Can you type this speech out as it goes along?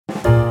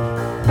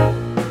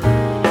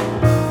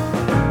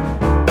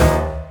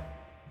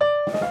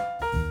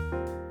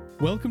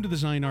Welcome to the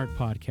Zion Art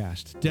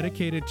Podcast,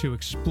 dedicated to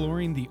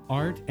exploring the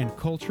art and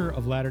culture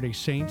of Latter-day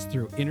Saints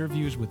through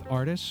interviews with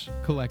artists,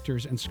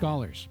 collectors, and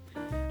scholars.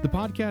 The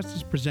podcast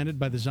is presented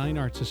by the Zion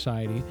Art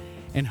Society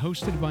and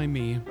hosted by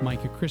me,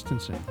 Micah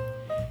Christensen.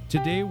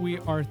 Today, we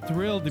are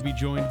thrilled to be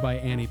joined by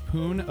Annie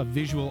Poon, a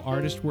visual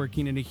artist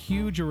working in a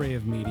huge array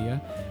of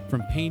media,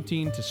 from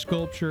painting to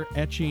sculpture,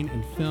 etching,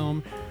 and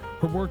film.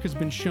 Her work has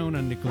been shown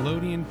on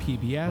Nickelodeon,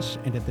 PBS,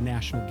 and at the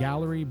National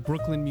Gallery,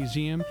 Brooklyn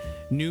Museum,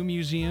 New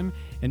Museum,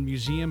 and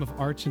Museum of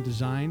Arts and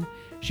Design.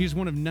 She is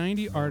one of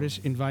 90 artists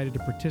invited to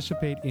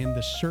participate in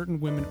the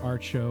Certain Women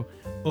Art Show,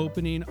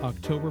 opening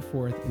October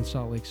 4th in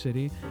Salt Lake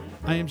City.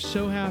 I am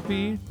so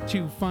happy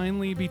to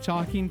finally be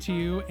talking to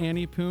you,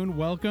 Annie Poon.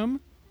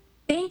 Welcome.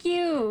 Thank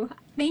you.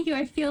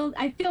 I feel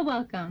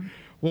welcome.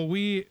 Well,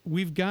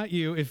 we've got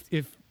you.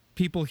 If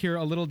people hear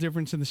a little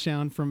difference in the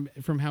sound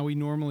from how we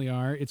normally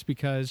are, it's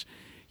because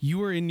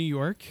you are in New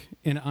York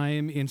and I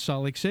am in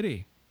Salt Lake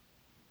City.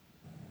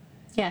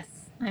 Yes,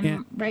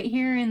 I'm right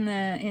here in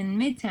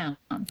Midtown.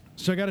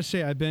 So I got to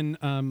say, I've been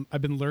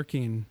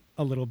lurking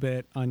a little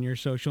bit on your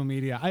social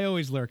media. I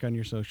always lurk on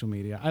your social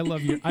media. I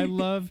love your I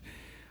love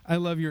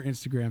your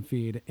Instagram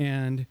feed.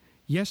 And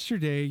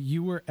yesterday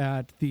you were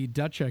at the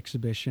Dutch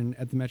exhibition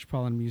at the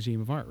Metropolitan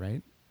Museum of Art,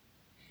 right?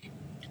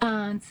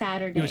 On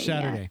Saturday. It was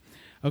Saturday. Yeah.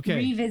 Okay.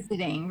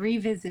 Revisiting.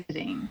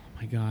 Oh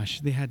my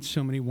gosh, they had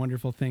so many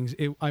wonderful things.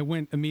 I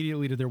went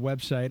immediately to their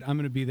website. I'm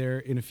going to be there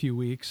in a few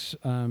weeks,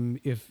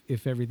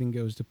 if everything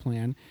goes to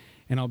plan,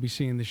 and I'll be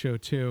seeing the show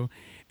too.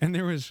 And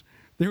there was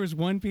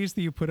one piece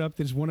that you put up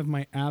that is one of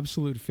my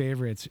absolute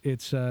favorites.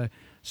 It's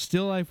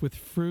Still Life with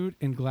Fruit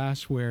and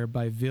Glassware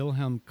by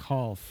Wilhelm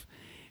Kolff,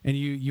 and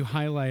you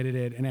highlighted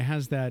it, and it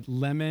has that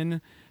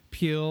lemon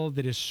peel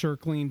that is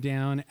circling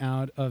down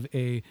out of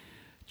a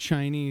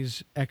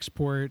Chinese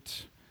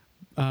export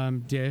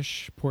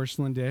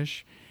porcelain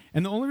dish.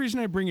 And the only reason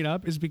I bring it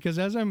up is because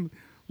as I'm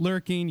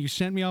lurking, you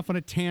sent me off on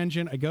a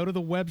tangent. I go to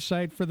the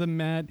website for the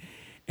Met,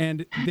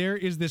 and there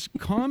is this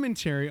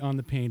commentary on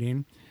the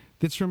painting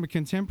that's from a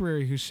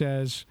contemporary who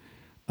says,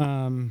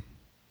 talking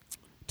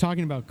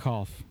about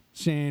Kolff,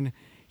 saying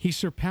he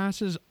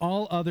surpasses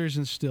all others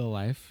in still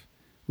life,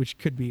 which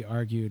could be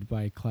argued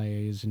by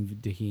Claes and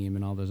Dahim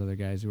and all those other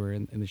guys who were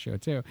in the show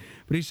too.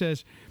 But he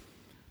says,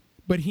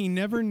 but he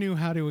never knew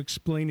how to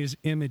explain his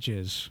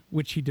images,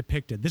 which he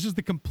depicted. This is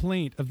the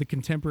complaint of the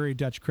contemporary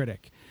Dutch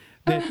critic,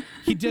 that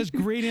he does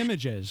great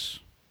images,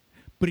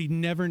 but he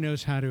never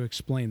knows how to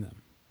explain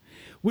them.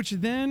 Which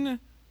then,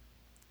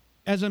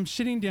 as I'm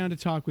sitting down to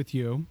talk with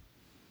you,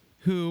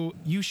 who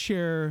you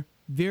share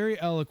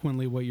very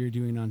eloquently what you're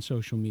doing on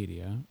social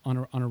media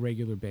on a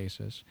regular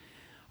basis,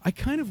 I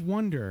kind of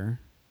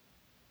wonder,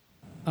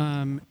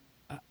 and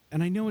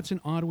I know it's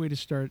an odd way to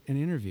start an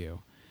interview,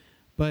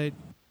 but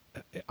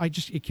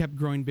it kept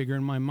growing bigger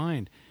in my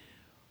mind.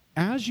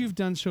 As you've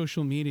done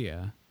social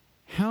media,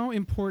 how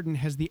important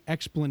has the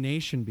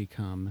explanation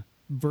become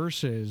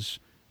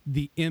versus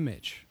the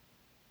image?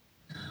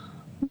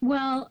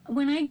 Well,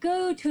 when I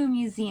go to a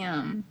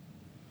museum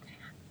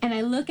and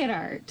I look at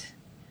art,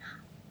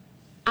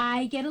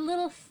 I get a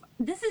little,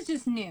 this is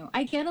just new,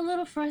 I get a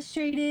little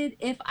frustrated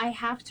if I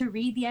have to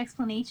read the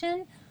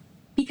explanation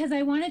because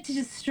I want it to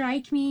just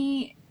strike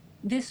me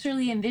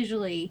viscerally and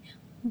visually,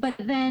 but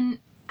then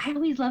I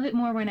always love it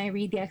more when I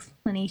read the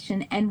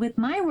explanation. And with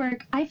my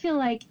work, I feel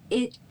like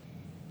it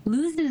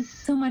loses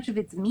so much of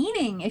its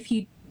meaning if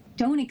you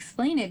don't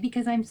explain it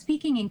because I'm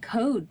speaking in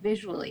code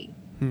visually.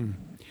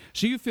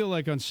 So you feel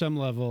like on some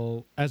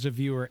level, as a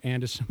viewer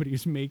and as somebody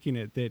who's making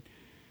it, that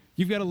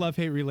you've got a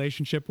love-hate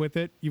relationship with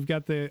it. You've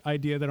got the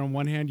idea that on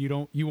one hand,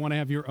 you want to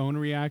have your own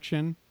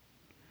reaction.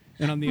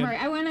 And on the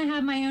I want to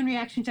have my own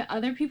reaction to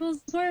other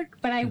people's work,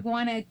 but I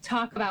want to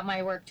talk about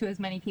my work to as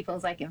many people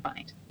as I can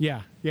find.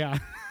 Yeah.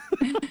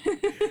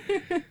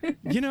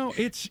 You know,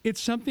 it's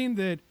something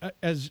that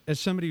as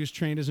somebody who's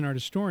trained as an art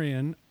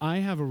historian, I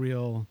have a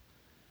real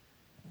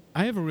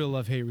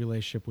love-hate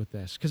relationship with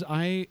this, because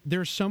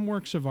there are some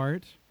works of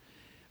art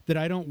that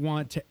I don't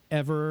want to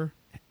ever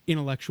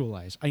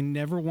intellectualize. I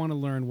never want to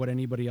learn what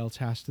anybody else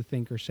has to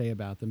think or say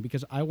about them,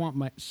 because I want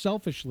my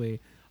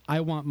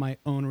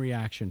own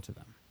reaction to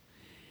them.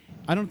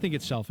 I don't think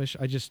it's selfish.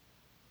 I just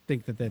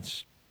think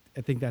that's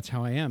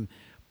how I am.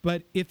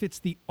 But if it's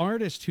the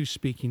artist who's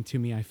speaking to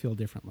me, I feel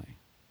differently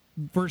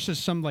versus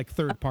some like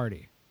third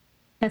party.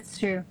 That's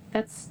true.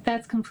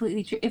 That's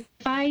completely true. If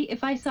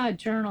I saw a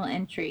journal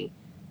entry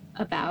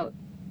about,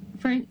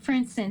 for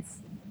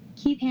instance,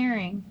 Keith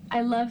Haring,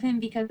 I love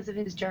him because of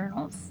his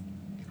journals.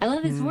 I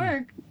love his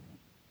work,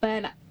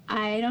 but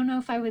I don't know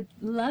if I would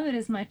love it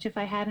as much if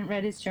I hadn't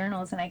read his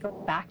journals and I go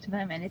back to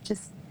them, and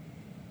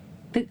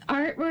the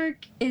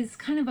artwork is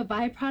kind of a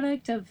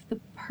byproduct of the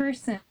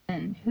person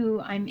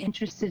who I'm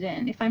interested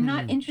in. If I'm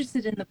not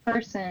interested in the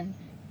person,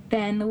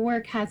 then the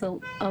work has a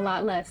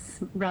lot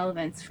less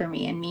relevance for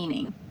me and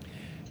meaning.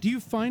 Do you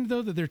find,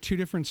 though, that there are two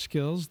different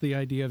skills, the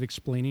idea of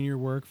explaining your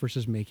work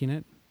versus making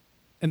it,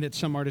 and that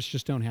some artists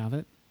just don't have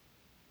it?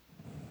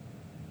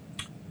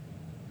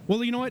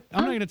 Well, you know what?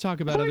 I'm not going to talk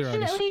about other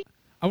artists.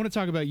 I want to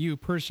talk about you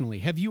personally.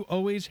 Have you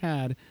always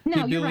had the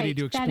No, you're ability right.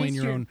 to That explain is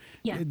your true. own?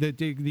 Yeah.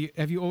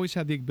 Have you always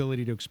had the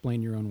ability to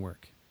explain your own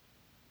work?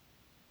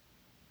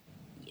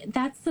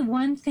 That's the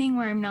one thing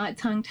where I'm not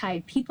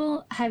tongue-tied.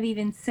 People have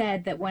even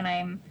said that when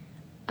I'm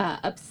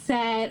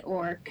upset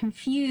or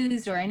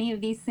confused or any of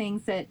these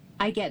things, that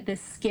I get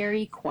this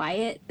scary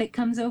quiet that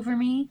comes over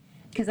me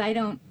because I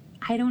don't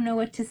know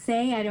what to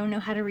say. I don't know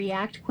how to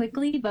react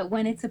quickly. But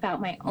when it's about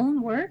my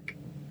own work,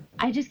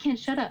 I just can't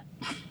shut up.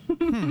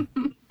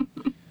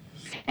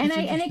 And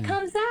it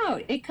comes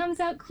out. It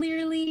comes out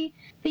clearly.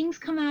 Things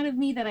come out of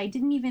me that I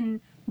didn't even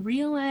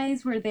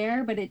realize were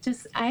there, but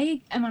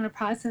I am on a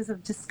process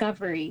of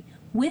discovery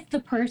with the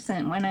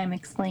person when I'm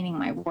explaining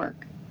my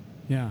work.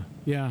 Yeah,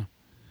 yeah.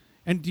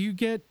 And do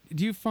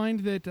you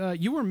find that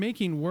you were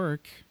making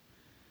work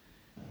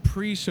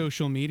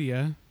pre-social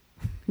media?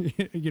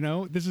 You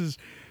know,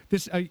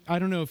 I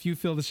don't know if you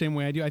feel the same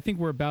way I do. I think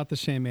we're about the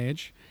same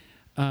age.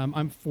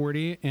 I'm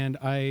 40, and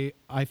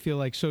I feel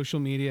like social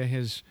media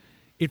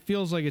it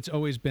feels like it's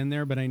always been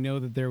there, but I know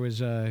that there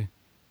was I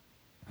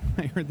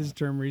heard this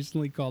term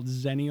recently called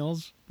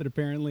Zennials, that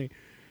apparently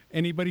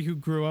anybody who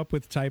grew up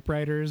with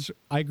typewriters,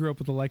 I grew up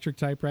with electric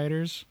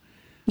typewriters.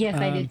 Yes,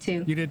 I did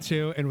too. You did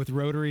too, and with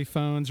rotary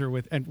phones or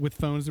with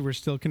phones that were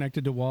still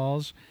connected to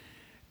walls,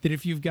 that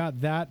if you've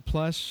got that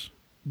plus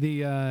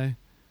the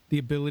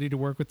ability to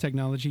work with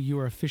technology, you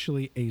are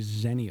officially a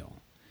Zennial.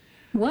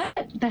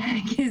 What the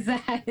heck is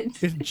that?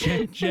 It's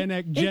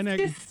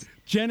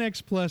Gen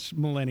X plus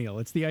millennial.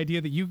 It's the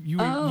idea that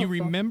you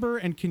remember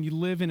and can you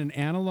live in an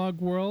analog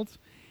world,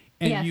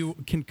 and Yes. you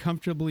can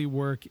comfortably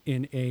work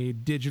in a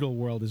digital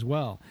world as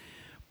well.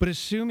 But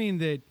assuming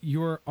that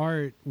your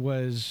art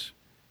was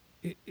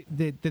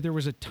that there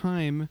was a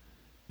time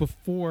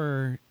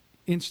before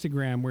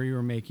Instagram where you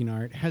were making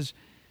art, has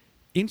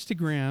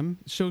Instagram,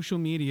 social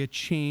media,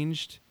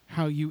 changed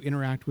how you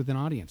interact with an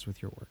audience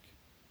with your work?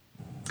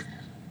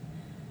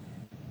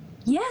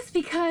 Yes,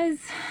 because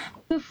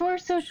before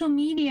social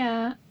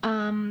media,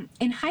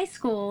 in high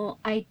school,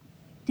 I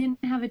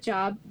didn't have a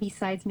job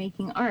besides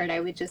making art. I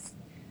would just,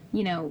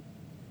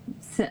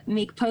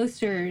 make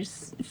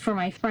posters for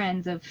my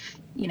friends of,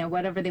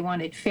 whatever they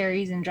wanted,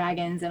 fairies and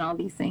dragons and all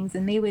these things.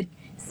 And they would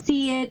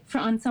see it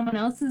on someone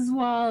else's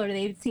wall, or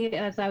they would see it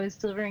as I was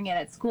delivering it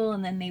at school,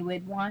 and then they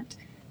would want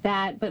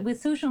that. But with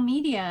social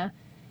media,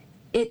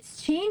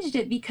 it's changed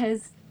it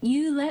because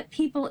you let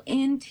people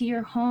into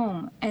your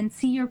home and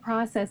see your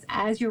process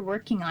as you're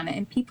working on it,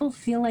 and people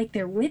feel like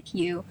they're with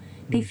you.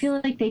 They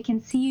feel like they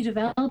can see you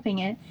developing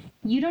it.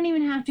 You don't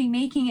even have to be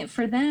making it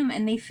for them,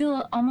 and they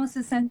feel almost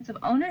a sense of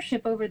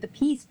ownership over the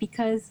piece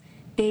because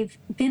they've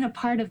been a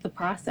part of the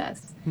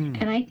process.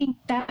 And I think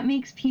that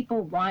makes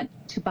people want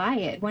to buy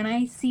it. When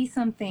I see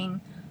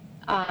something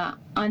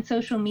on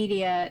social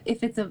media,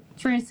 if it's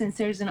for instance,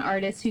 there's an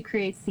artist who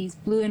creates these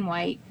blue and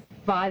white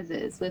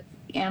vases with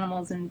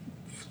animals and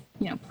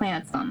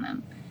plants on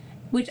them,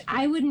 which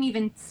I wouldn't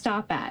even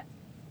stop at.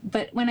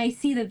 But when I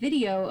see the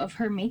video of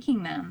her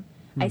making them,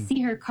 I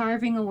see her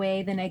carving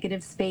away the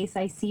negative space.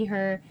 I see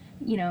her,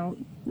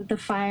 the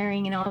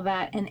firing and all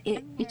that. And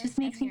it just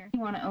makes me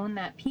want to own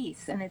that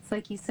piece. And it's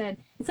like you said,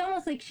 it's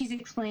almost like she's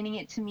explaining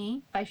it to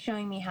me by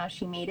showing me how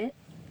she made it.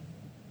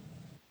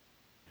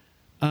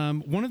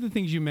 One of the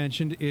things you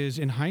mentioned is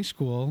in high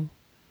school,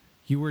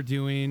 you were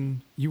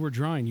drawing, you were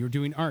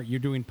doing art, you're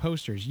doing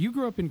posters. You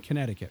grew up in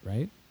Connecticut,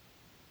 right?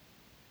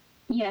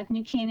 Yes,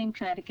 New Canaan,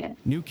 Connecticut.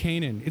 New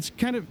Canaan. It's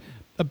kind of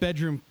a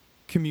bedroom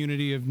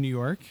community of New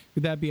York.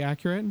 Would that be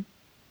accurate?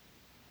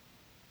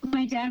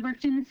 My dad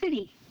worked in the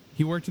city.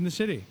 He worked in the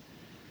city.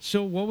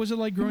 So what was it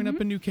like growing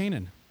up in New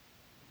Canaan?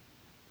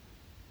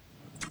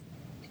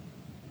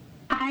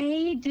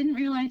 I didn't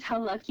realize how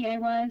lucky I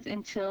was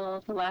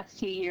until the last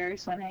few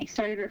years when I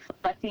started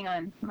reflecting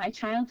on my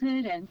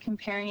childhood and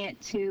comparing it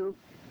to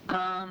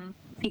the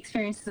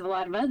experiences of a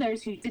lot of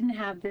others who didn't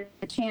have the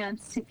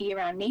chance to be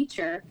around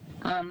nature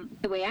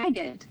the way I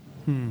did.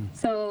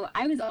 So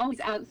I was always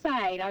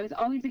outside. I was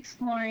always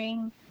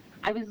exploring.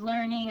 I was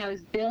learning. I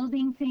was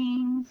building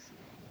things.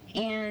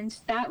 And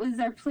that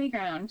was our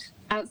playground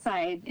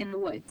outside in the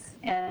woods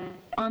and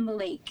on the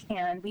lake.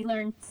 And we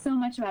learned so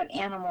much about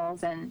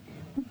animals, and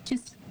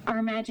just our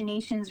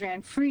imaginations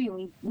ran free.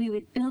 We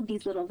would build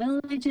these little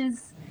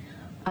villages.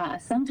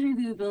 Sometimes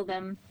we would build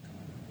them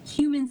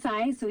human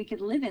size so we could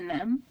live in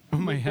them. Oh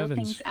my We'd build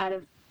heavens. things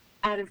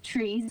out of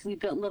trees. We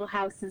built little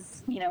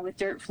houses, with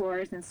dirt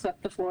floors and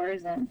swept the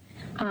floors. And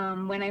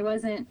when I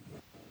wasn't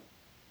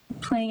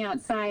playing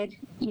outside,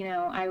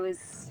 I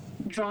was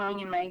drawing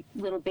in my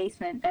little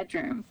basement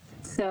bedroom.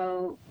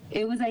 So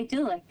it was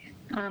idyllic.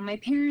 My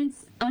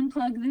parents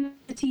unplugged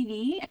the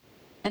TV,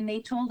 and they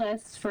told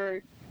us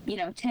for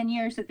 10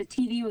 years that the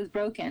TV was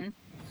broken.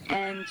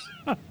 And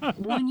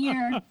one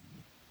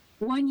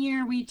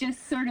year we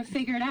just sort of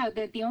figured out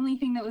that the only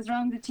thing that was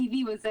wrong with the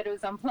TV was that it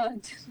was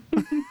unplugged.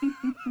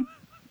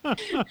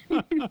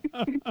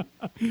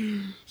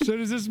 So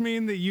does this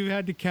mean that you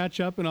had to catch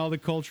up in all the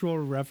cultural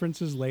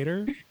references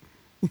later?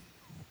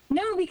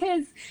 No,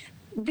 because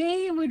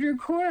they would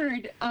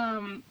record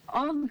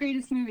all the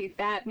greatest movies,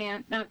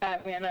 Batman, not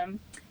Batman,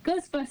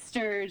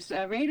 Ghostbusters,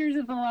 Raiders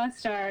of the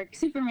Lost Ark,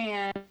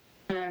 Superman,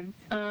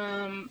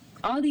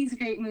 all these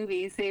great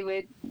movies.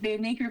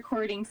 They'd make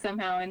recordings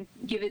somehow and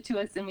give it to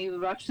us, and we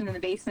would watch them in the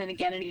basement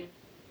again and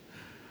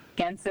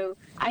again. So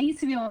I used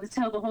to be able to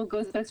tell the whole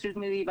Ghostbusters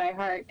movie by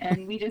heart,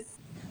 and we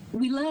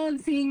love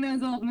seeing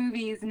those old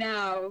movies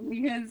now,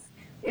 because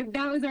if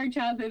that was our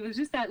childhood, it was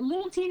just that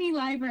little teeny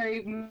library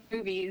of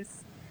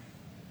movies.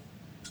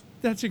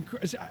 That's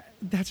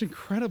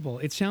incredible.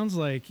 It sounds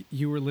like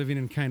you were living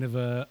in kind of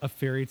a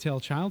fairy tale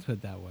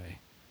childhood that way.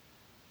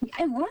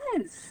 I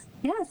was,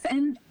 yes,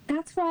 and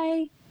that's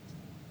why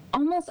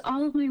almost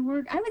all of my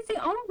work, I would say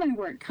all of my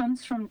work,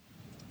 comes from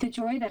the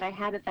joy that I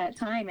had at that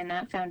time and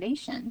that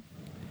foundation.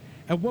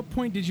 At what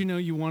point did you know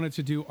you wanted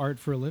to do art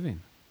for a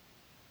living?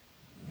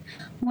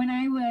 When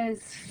I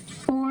was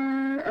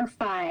 4 or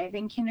 5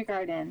 in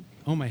kindergarten,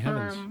 Oh my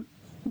heavens.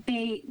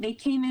 They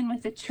came in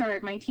with a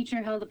chart. My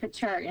teacher held up a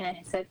chart and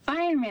it said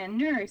fireman,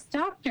 nurse,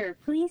 doctor,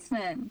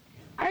 policeman,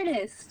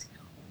 artist.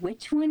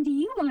 Which one do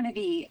you want to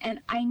be? And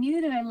I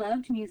knew that I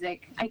loved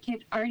music. I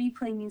could already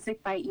play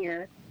music by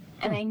ear,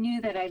 and I knew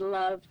that I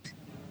loved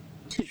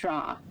to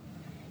draw.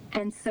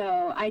 And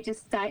so I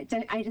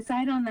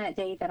decided on that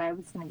day that I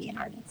was going to be an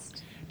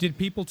artist. Did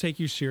people take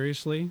you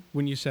seriously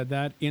when you said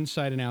that,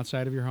 inside and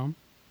outside of your home?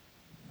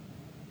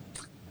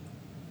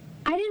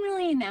 I didn't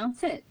really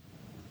announce it.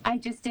 I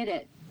just did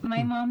it.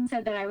 My mom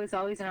said that I was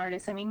always an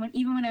artist. I mean,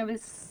 even when I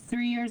was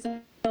 3 years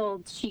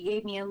old, she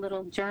gave me a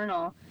little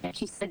journal. And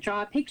she said,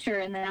 draw a picture,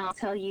 and then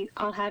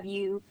I'll have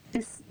you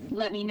just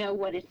let me know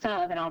what it's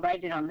of, and I'll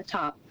write it on the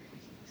top.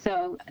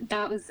 So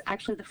that was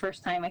actually the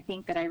first time, I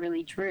think, that I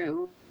really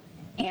drew.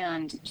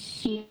 And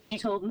she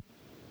told me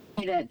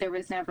that there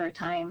was never a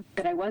time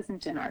that I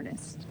wasn't an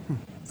artist.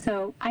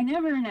 So I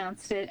never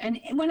announced it. And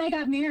when I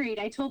got married,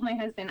 I told my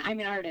husband, I'm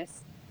an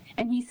artist.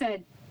 And he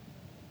said,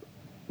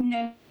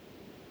 no.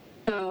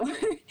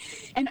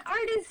 An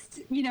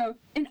artist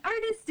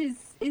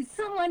is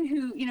someone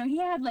who, he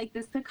had like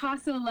this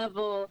Picasso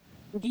level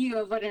view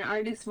of what an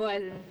artist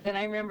was. And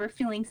I remember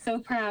feeling so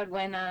proud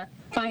when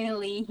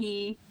finally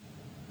he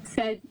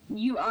said,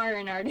 you are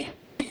an artist.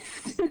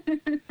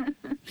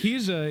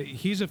 He's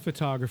a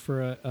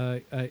photographer,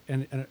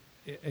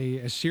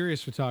 a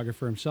serious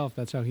photographer himself.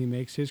 That's how he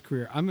makes his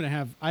career.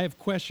 I have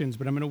questions,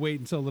 but I'm going to wait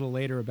until a little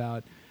later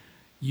about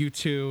you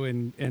two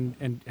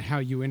and how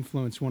you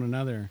influence one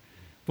another.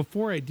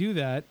 Before I do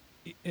that,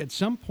 at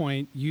some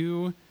point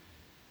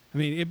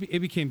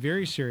it became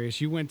very serious.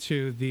 You went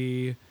to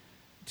the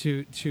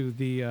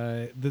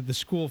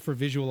School for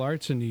Visual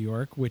Arts in New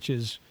York, which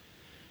is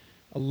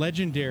a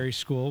legendary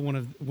school, one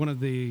of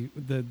the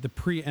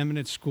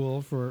preeminent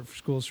schools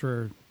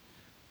for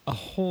a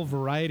whole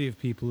variety of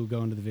people who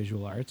go into the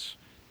visual arts.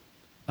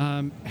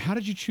 How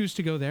did you choose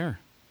to go there?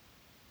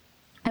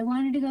 I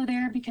wanted to go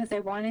there because I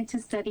wanted to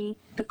study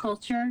the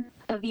culture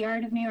of the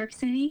art of New York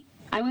City.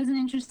 I wasn't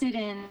interested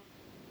in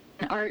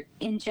art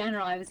in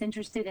general. I was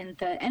interested in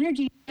the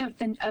energy of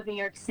New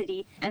York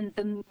City. And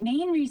the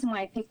main reason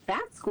why I picked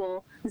that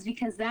school was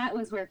because that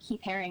was where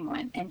Keith Haring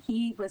went, and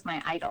he was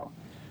my idol.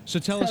 So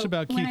tell us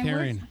about Keith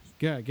Haring.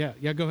 Yeah,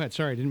 go ahead.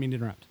 Sorry, I didn't mean to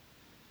interrupt.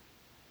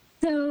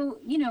 So,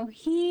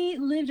 he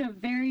lived a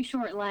very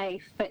short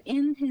life, but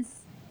in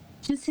his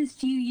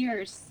few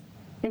years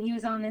that he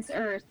was on this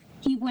earth,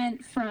 he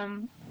went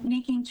from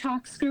making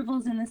chalk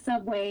scribbles in the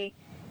subway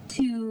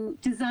to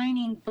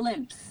designing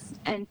blimps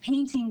and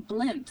painting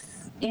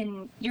blimps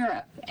in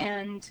Europe.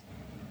 And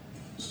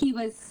he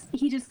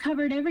just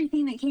covered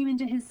everything that came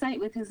into his sight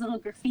with his little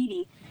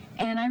graffiti.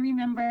 And I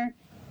remember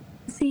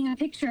seeing a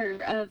picture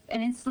of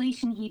an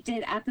installation he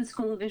did at the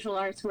School of Visual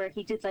Arts where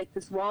he did like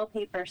this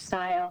wallpaper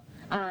style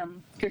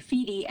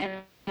graffiti,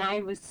 and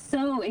I was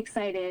so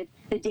excited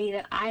the day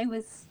that I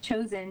was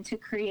chosen to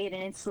create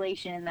an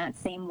installation in that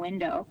same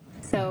window.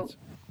 So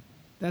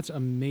that's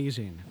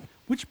amazing.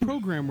 Which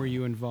program were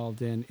you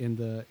involved in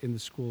the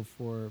School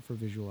for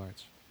Visual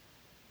Arts?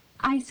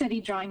 I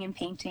studied drawing and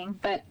painting,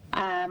 but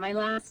my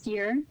last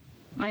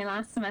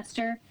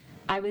semester,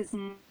 I was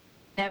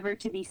never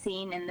to be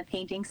seen in the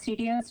painting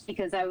studios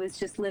because I was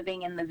just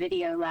living in the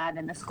video lab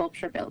in the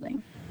sculpture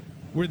building.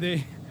 Were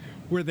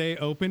they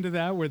open to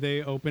that? Were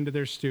they open to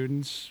their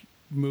students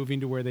moving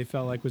to where they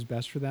felt like was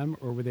best for them,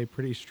 or were they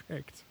pretty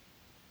strict?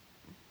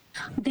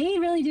 They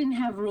really didn't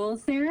have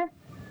rules there.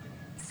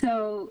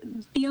 So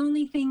the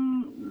only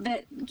thing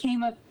that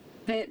came up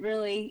that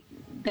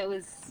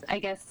was, I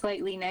guess,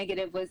 slightly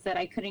negative was that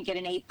I couldn't get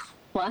an A+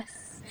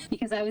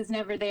 because I was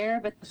never there.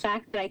 But the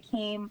fact that I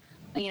came,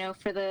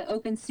 for the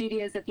open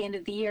studios at the end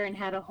of the year and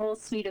had a whole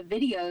suite of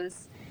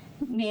videos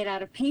made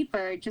out of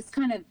paper just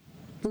kind of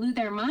blew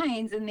their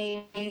minds, and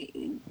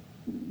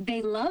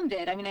they loved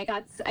it. I mean, I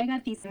got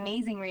these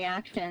amazing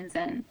reactions,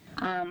 and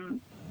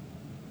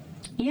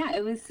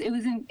it was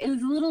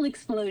a little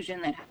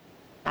explosion that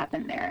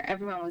happened there.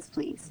 Everyone was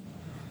pleased.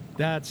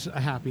 That's a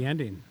happy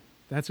ending.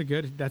 That's a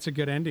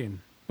good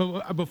ending.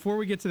 But before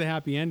we get to the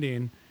happy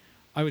ending,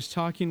 I was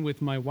talking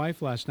with my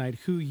wife last night,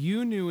 who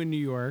you knew in New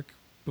York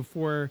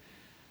before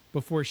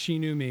she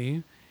knew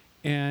me,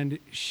 and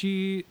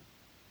she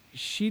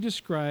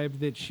described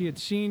that she had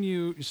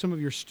seen some of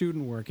your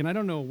student work, and I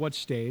don't know what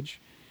stage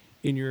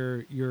in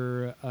your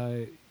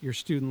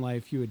student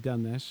life you had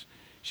done this.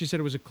 She said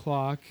it was a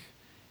clock,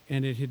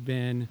 and it had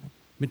been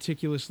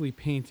meticulously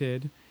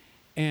painted.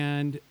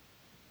 And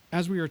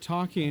as we were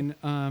talking,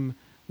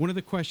 one of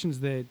the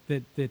questions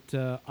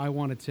that I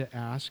wanted to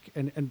ask,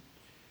 and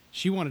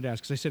she wanted to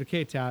ask, because I said,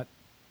 "Okay, Tat,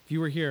 if you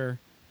were here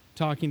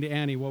talking to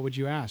Annie, what would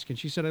you ask?" And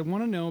she said, "I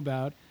want to know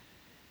about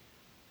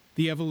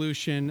the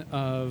evolution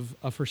of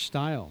her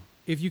style.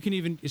 If you can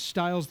even, is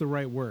style's the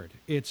right word?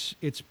 It's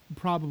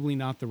probably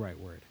not the right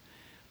word.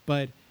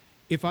 But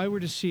if I were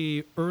to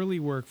see early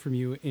work from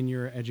you in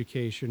your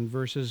education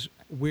versus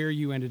where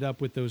you ended up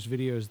with those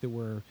videos that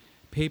were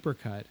paper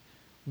cut,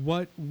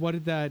 what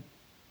did that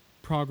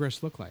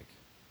progress look like?"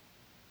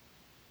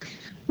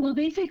 Well,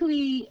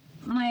 basically,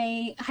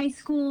 my high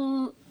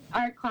school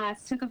art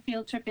class took a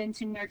field trip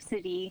into New York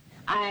City.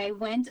 I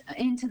went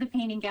into the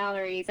painting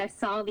galleries. I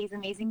saw these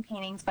amazing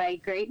paintings by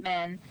great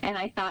men, and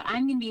I thought,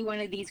 I'm going to be one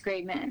of these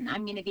great men.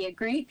 I'm going to be a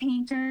great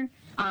painter.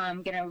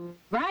 I'm going to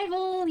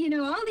rival,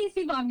 all these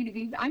people. I'm going to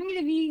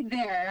be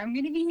there. I'm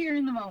going to be here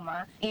in the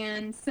MoMA.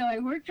 And so I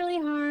worked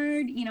really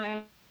hard.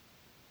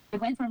 I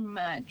went from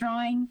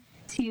drawing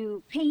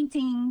to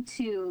painting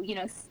to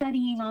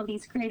studying all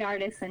these great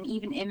artists and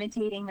even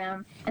imitating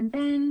them. And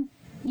then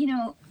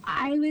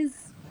I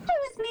was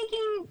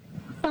making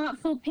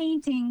thoughtful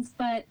paintings,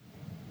 but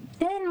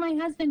then my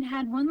husband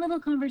had one little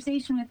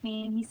conversation with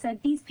me, and he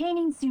said, "These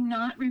paintings do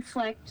not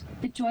reflect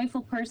the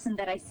joyful person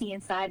that I see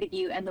inside of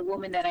you and the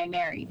woman that I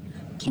married.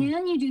 Can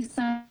you do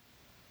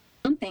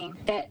something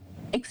that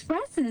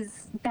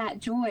expresses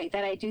that joy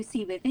that I do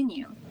see within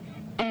you?"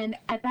 And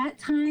at that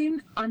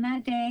time, on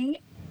that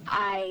day,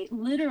 I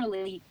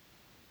literally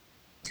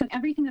took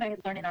everything that I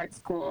had learned in art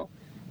school,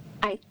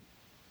 I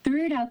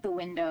threw it out the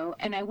window,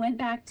 and I went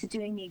back to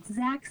doing the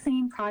exact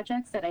same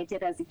projects that I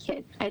did as a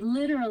kid. I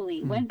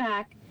literally went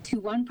back to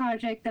one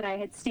project that I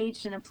had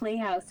staged in a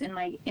playhouse in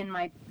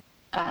my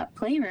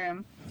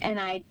playroom, and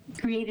I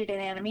created an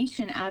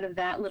animation out of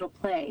that little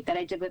play that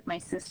I did with my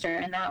sister,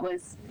 and that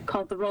was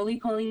called the Roly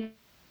Poly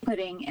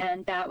Pudding,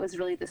 and that was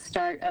really the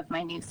start of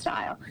my new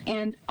style.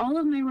 And all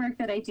of my work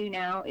that I do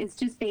now is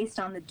just based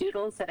on the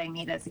doodles that I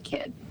made as a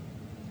kid.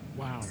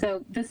 Wow.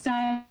 So the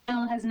style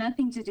has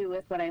nothing to do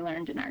with what I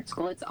learned in art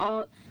school. It's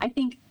all, I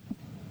think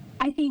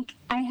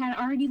I had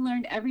already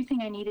learned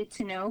everything I needed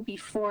to know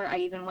before I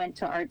even went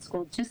to art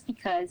school, just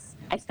because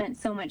I spent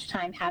so much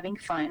time having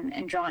fun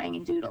and drawing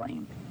and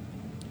doodling.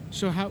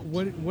 So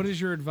what is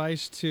your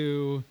advice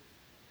to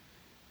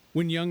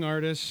when young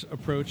artists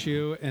approach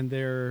you and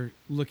they're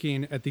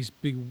looking at this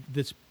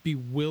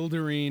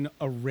bewildering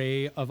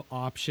array of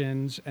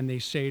options, and they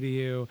say to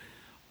you,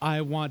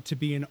 "I want to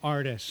be an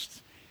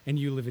artist," and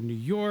you live in New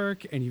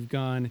York and you've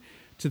gone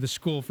to the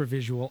School for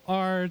Visual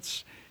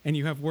Arts and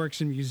you have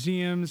works in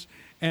museums,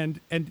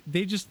 and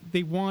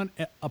they want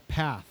a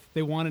path.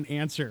 They want an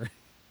answer.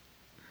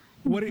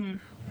 What's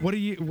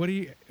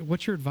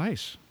your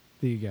advice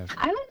that you give?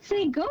 I would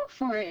say go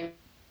for it,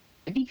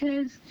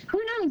 because who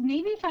knows,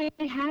 maybe if I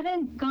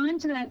hadn't gone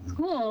to that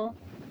school,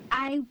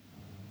 I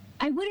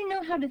wouldn't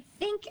know how to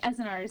think as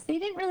an artist. They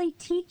didn't really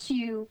teach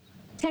you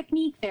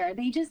technique there.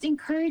 They just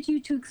encourage you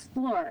to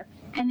explore,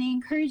 and they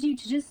encourage you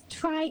to just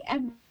try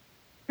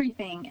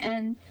everything.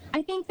 And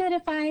I think that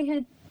if I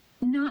had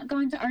not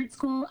gone to art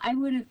school, I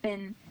would have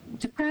been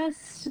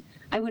depressed.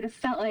 I would have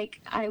felt like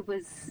I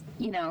was,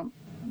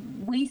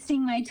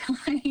 wasting my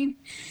time.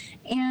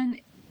 And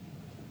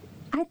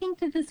I think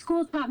that the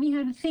school taught me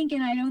how to think,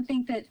 and I don't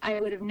think that I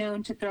would have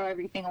known to throw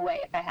everything away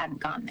if I hadn't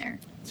gone there.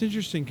 It's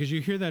interesting because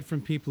you hear that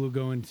from people who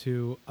go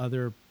into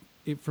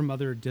from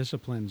other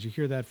disciplines. You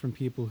hear that from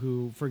people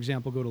who, for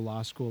example, go to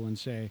law school and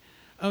say,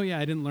 "Oh yeah,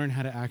 I didn't learn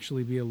how to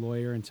actually be a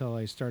lawyer until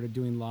I started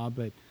doing law,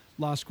 but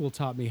law school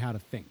taught me how to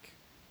think."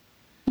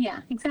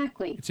 Yeah,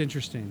 exactly. It's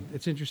interesting.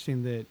 It's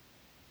interesting that,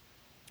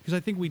 because I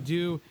think we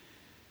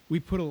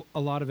put a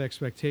lot of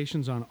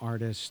expectations on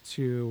artists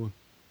to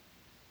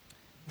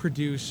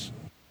produce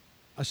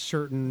a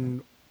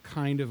certain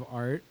kind of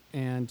art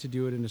and to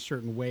do it in a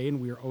certain way,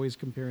 and we are always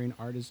comparing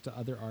artists to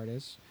other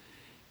artists,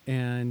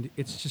 and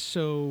it's just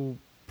so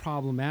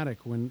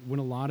problematic when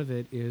a lot of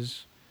it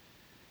is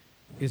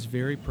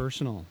very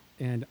personal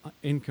and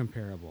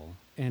incomparable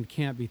and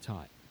can't be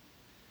taught.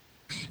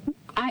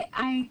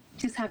 I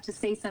just have to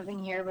say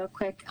something here real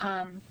quick.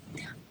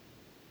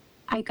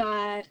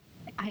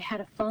 I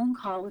had a phone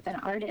call with an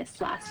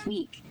artist last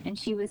week, and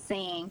she was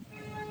saying,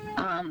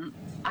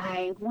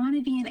 "I want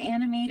to be an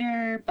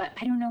animator, but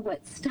I don't know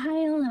what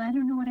style, and I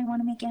don't know what I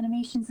want to make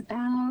animations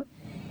about.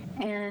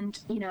 And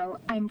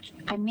I'm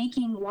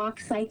making walk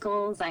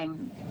cycles.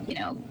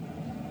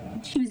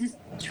 She was just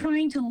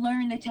trying to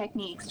learn the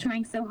techniques,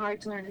 trying so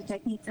hard to learn the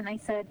techniques." And I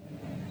said,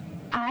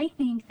 "I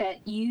think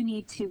that you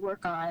need to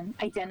work on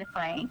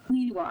identifying who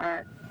you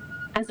are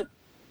as a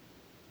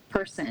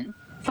person,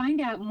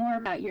 find out more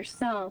about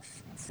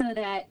yourself so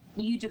that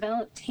you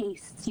develop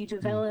tastes, you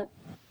develop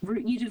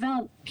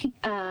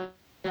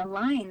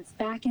lines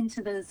back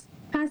into those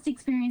past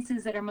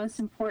experiences that are most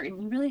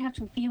important. You really have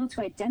to be able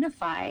to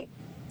identify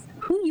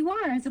who you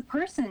are as a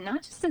person,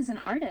 not just as an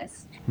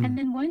artist. And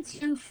then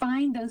once you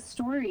find those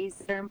stories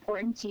that are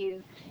important to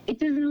you, it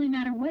doesn't really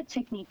matter what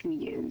technique you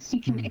use.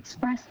 You can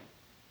express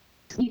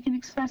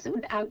it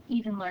without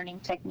even learning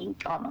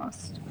technique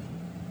almost.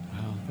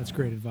 Wow, that's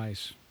great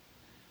advice.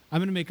 I'm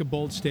going to make a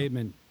bold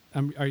statement.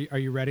 Are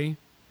you ready?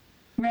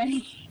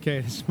 Ready?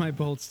 Okay, this is my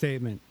bold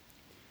statement.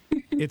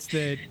 It's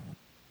that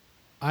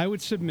I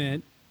would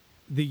submit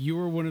that you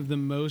are one of the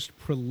most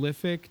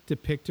prolific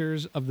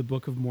depictors of the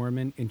Book of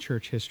Mormon in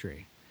church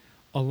history,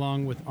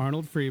 along with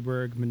Arnold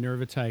Freeberg,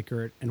 Minerva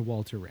Teichert, and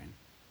Walter Rain.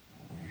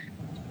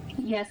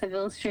 Yes, I've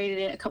illustrated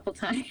it a couple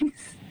times.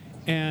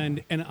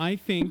 And I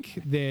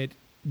think that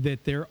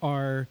there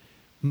are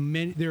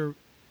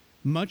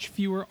much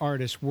fewer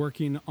artists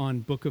working on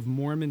Book of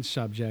Mormon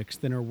subjects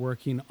than are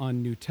working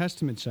on New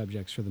Testament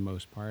subjects for the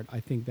most part. I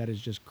think that is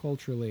just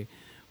culturally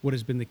what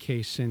has been the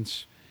case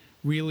since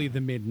really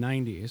the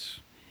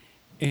mid-90s.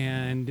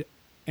 And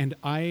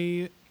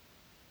I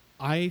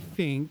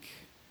think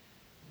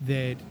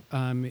that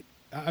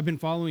I've been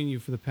following you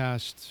for the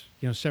past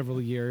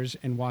several years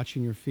and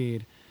watching your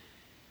feed.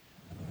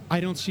 I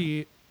don't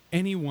see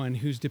anyone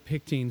who's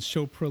depicting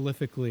so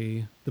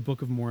prolifically the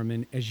Book of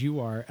Mormon as you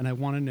are, and I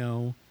want to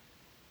know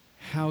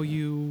how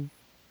you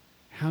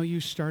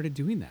started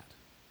doing that.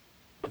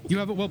 You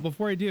have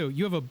before I do,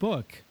 you have a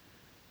book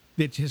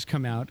that has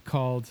come out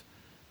called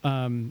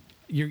it's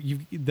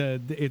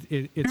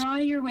Draw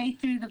Your Way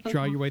Through the Book.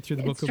 Draw Your Way Through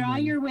the Book of Mormon.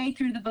 Draw Your Way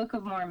Through the Book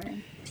of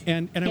Mormon.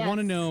 And Yes. I want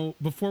to know,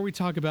 before we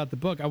talk about the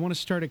book, I want to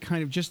start at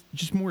kind of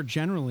just more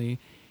generally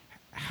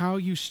how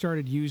you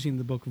started using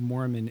the Book of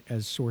Mormon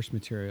as source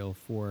material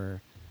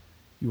for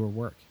your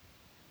work.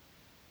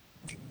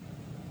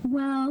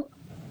 Well,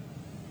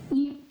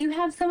 you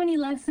have so many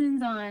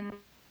lessons on,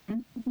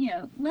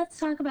 let's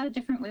talk about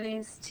different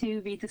ways to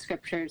read the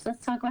scriptures.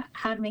 Let's talk about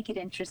how to make it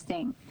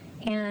interesting.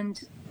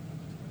 And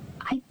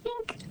I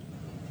think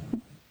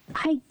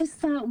I just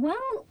thought,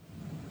 well,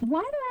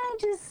 why don't I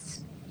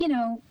just,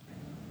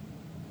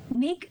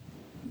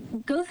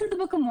 go through the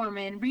Book of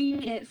Mormon,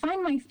 read it,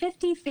 find my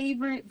 50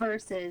 favorite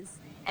verses,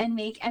 and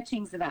make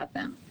etchings about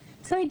them.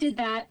 So I did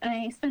that, and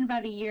I spent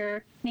about a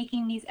year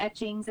making these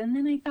etchings, and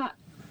then I thought,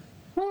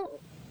 well,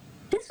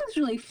 this was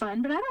really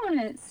fun, but I don't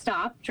want to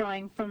stop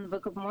drawing from the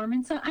Book of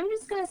Mormon, so I'm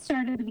just going to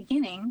start at the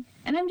beginning,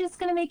 and I'm just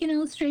going to make an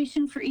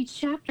illustration for each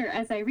chapter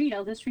as I read.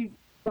 I'll just read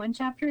one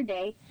chapter a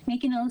day,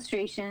 make an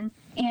illustration,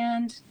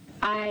 and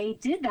I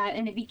did that,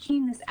 and it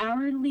became this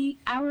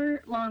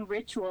hour-long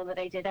ritual that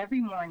I did every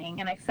morning,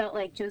 and I felt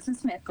like Joseph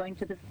Smith going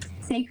to the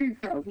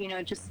sacred grove,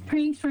 just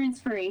praying for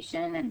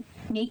inspiration and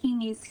making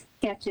these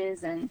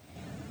sketches and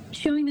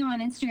showing them on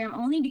Instagram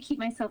only to keep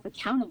myself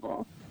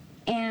accountable.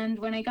 And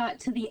when I got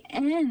to the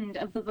end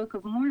of the Book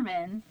of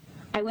Mormon,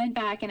 I went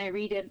back and I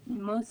redid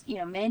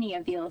many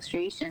of the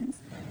illustrations.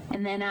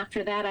 And then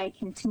after that, I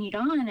continued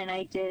on and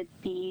I did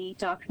the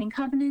Doctrine and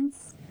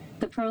Covenants,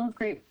 the Pearl of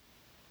Great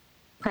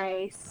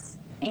Price,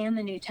 and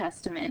the New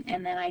Testament.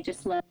 And then I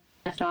just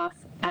left off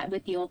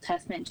with the Old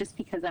Testament just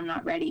because I'm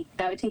not ready.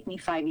 That would take me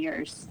 5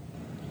 years.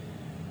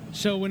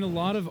 So when a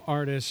lot of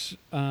artists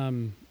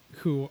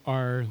who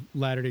are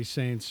Latter-day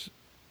Saints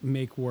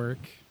make work,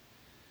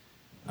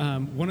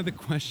 one of the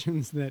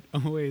questions that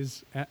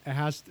always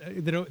has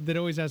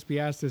to be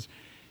asked is,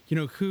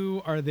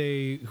 who are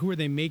they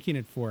making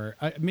it for?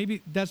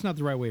 Maybe that's not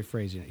the right way of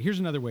phrasing it. Here's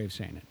another way of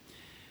saying it.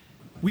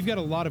 We've got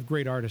a lot of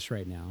great artists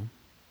right now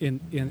in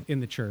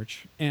the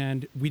church,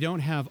 and we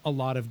don't have a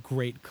lot of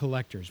great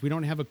collectors. We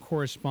don't have a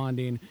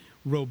corresponding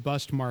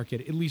robust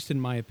market, at least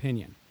in my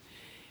opinion.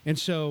 And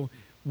so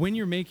when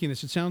you're making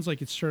this, it sounds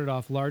like it started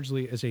off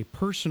largely as a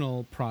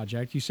personal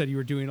project. You said you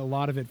were doing a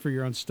lot of it for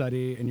your own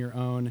study and your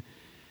own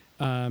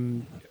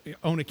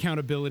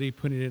accountability,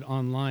 putting it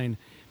online.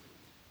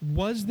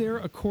 Was there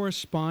a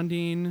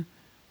corresponding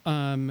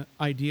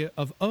idea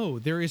of,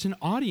 there is an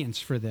audience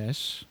for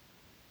this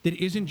that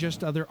isn't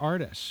just other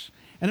artists?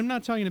 And I'm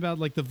not talking about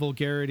like the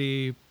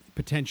vulgarity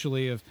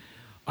potentially of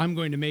I'm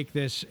going to make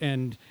this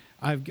and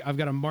I've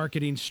got a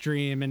marketing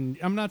stream, and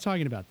I'm not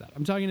talking about that.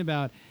 I'm talking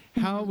about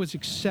how it was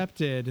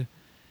accepted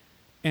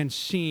and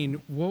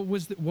seen. What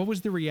was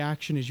the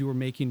reaction as you were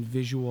making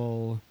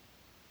visual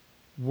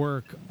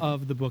work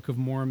of the Book of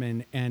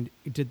Mormon, and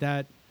did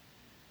that?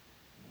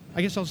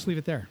 I guess I'll just leave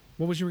it there.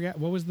 What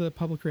was the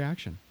public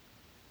reaction?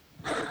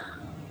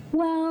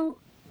 Well,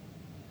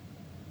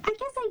 I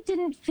guess I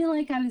didn't feel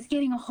like I was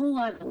getting a whole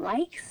lot of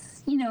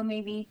likes.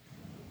 Maybe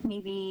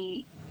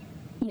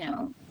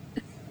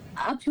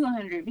up to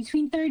 100,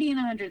 between 30 and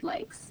 100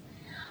 likes.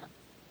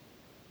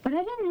 But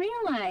I didn't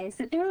realize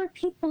that there were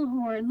people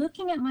who were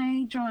looking at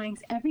my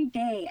drawings every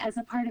day as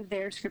a part of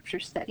their scripture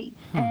study.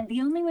 And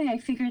the only way I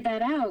figured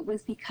that out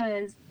was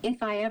because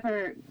if I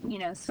ever,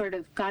 sort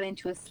of got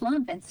into a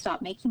slump and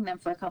stopped making them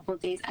for a couple of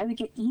days, I would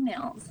get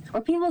emails.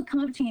 Or people would come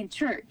up to me in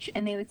church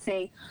and they would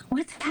say,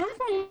 "What's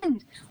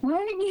happened? Why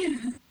aren't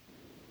you...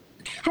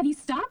 Have you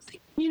stopped?"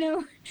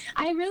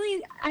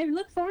 I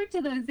look forward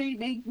to those.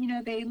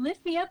 They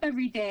lift me up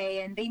every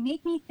day and they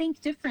make me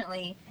think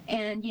differently.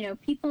 And,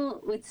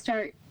 people would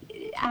start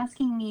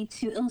asking me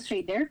to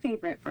illustrate their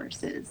favorite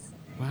verses.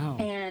 Wow.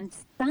 And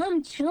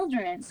some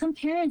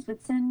parents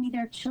would send me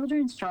their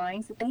children's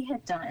drawings that they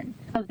had done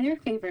of their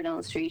favorite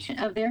illustration,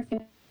 of their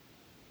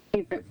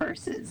favorite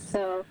verses.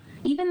 So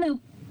even though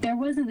there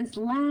wasn't this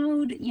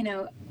loud,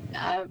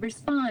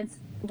 response,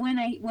 when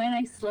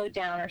I slowed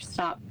down or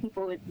stopped,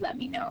 people would let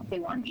me know they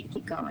wanted me to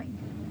keep going.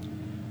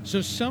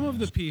 So some of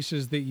the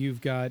pieces that you've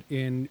got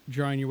in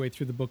Drawing Your Way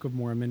Through the Book of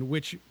Mormon,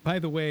 which, by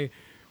the way,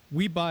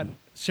 we bought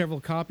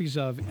several copies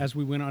of as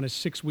we went on a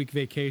 6-week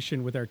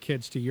vacation with our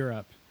kids to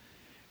Europe.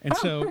 And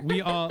so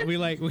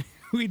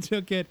we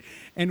took it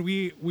and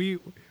we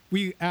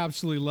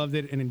absolutely loved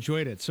it and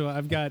enjoyed it. So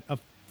I've got a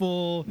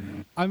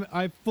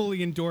I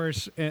fully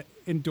endorse it.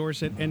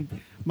 And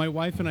my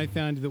wife and I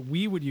found that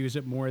we would use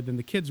it more than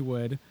the kids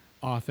would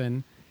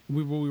often.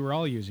 We were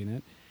all using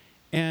it.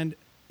 And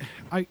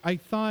I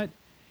thought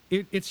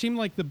it seemed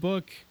like the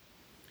book,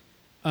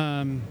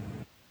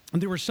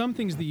 there were some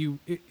things that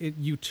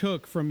you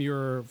took from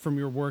your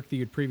work that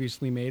you'd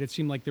previously made. It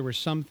seemed like there were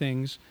some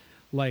things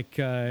like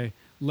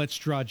Let's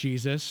Draw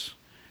Jesus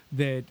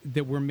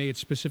that were made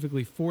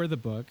specifically for the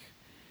book.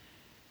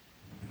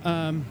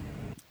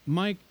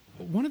 Mike,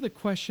 one of the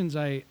questions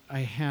I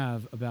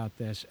have about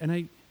this, and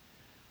I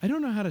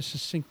don't know how to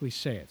succinctly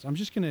say it, so I'm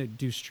just going to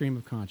do stream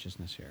of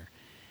consciousness here.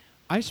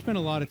 I spent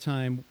a lot of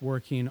time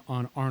working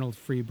on Arnold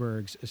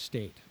Freeberg's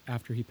estate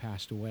after he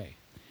passed away.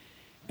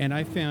 And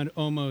I found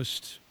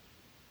almost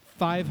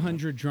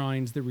 500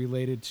 drawings that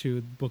related to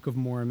the Book of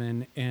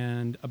Mormon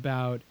and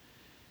about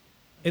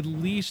at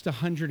least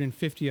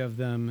 150 of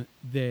them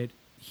that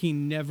he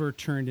never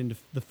turned into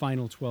the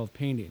final 12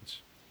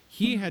 paintings.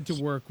 He had to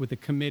work with a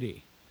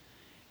committee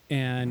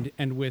and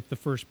with the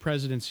First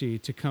Presidency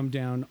to come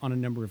down on a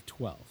number of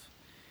 12.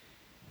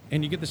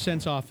 And you get the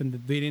sense often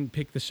that they didn't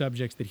pick the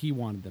subjects that he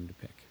wanted them to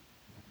pick.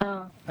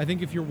 Oh. I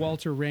think if you're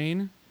Walter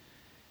Rain,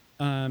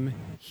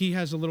 he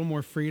has a little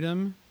more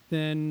freedom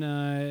than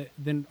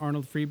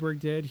Arnold Freeberg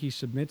did. He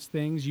submits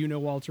things. You know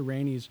Walter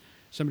Rain. He's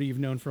somebody you've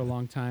known for a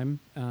long time,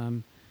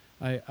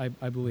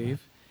 I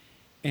believe.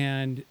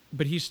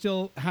 But he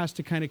still has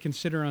to kind of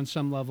consider on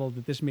some level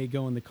that this may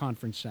go in the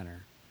conference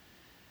center.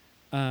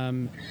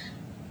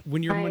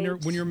 When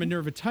you're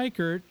Minerva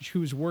Teichert,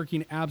 who's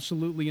working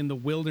absolutely in the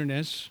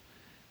wilderness,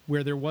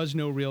 where there was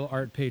no real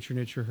art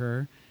patronage for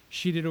her,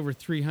 she did over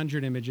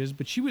 300 images,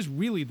 but she was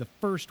really the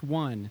first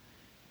one,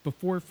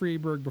 before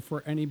Freeberg,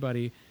 before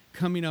anybody,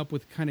 coming up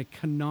with kind of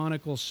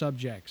canonical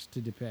subjects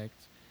to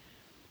depict.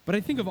 But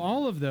I think of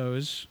all of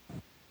those,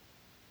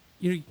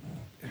 the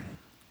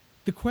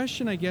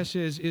question, I guess,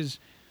 is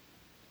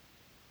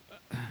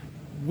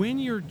when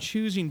you're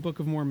choosing Book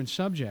of Mormon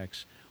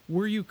subjects,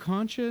 were you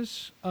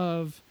conscious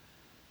of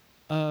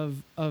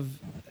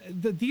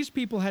these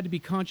people had to be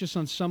conscious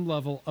on some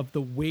level of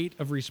the weight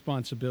of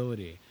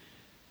responsibility?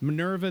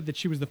 Minerva, that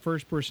she was the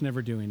first person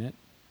ever doing it.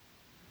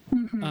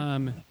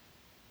 Mm-hmm.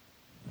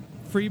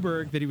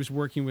 Freeberg, that he was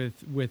working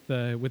with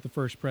the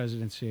First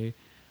Presidency.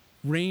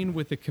 Rain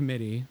with the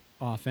committee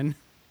often.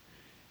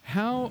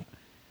 How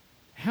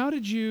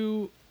did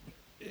you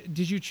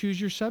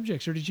choose your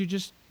subjects, or did you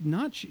just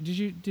not?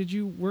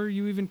 Were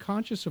you even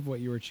conscious of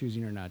what you were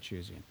choosing or not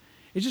choosing?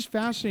 It's just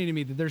fascinating to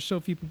me that there's so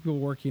few people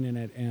working in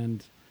it,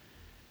 and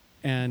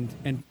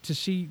to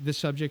see the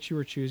subjects you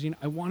were choosing.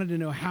 I wanted to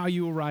know how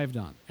you arrived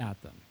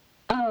at them.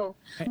 Oh,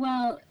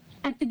 well,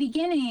 at the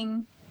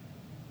beginning,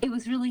 it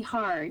was really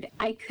hard.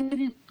 I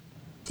couldn't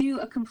do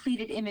a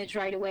completed image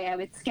right away. I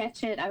would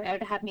sketch it. I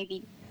would have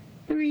maybe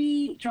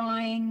 3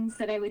 drawings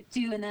that I would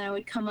do, and then I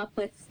would come up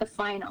with the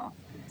final.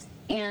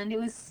 And it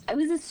was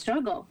a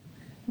struggle.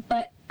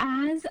 But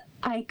as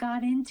I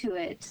got into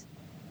it,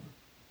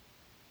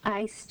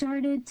 I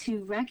started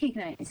to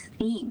recognize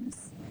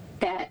themes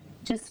that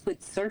just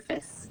would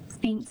surface.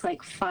 Things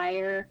like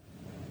fire,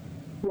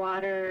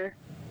 water,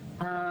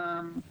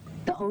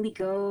 the Holy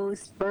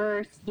Ghost,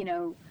 birth,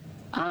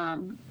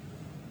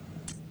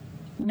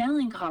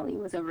 melancholy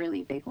was a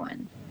really big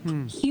one.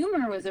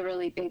 Humor was a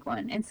really big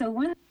one. And so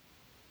once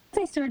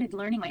I started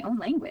learning my own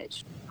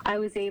language, I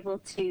was able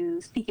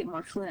to speak it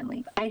more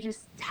fluently. I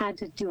just had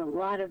to do a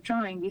lot of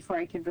drawing before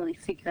I could really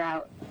figure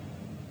out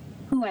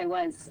who I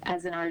was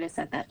as an artist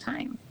at that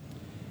time.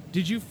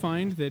 Did you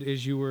find that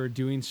as you were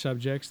doing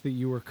subjects that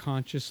you were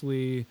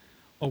consciously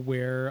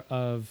aware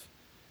of?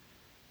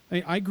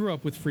 I grew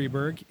up with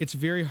Freeberg. It's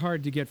very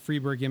hard to get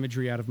Freeberg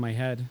imagery out of my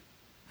head.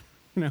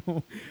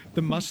 The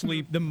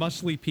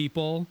muscly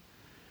people.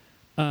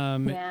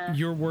 Yeah.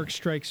 Your work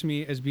strikes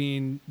me as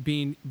being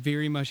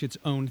very much its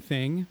own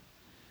thing.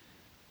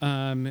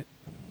 Do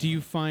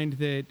you find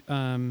that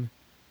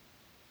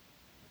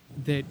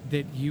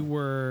that you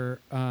were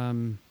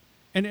and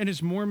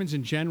as Mormons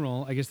in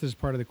general, I guess this is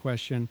part of the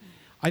question.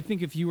 I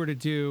think if you were to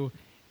do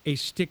a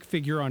stick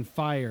figure on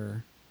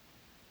fire,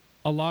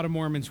 a lot of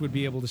Mormons would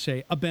be able to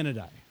say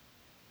Abinadi,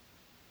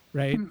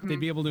 right? They'd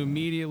be able to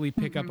immediately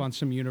pick up on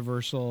some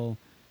universal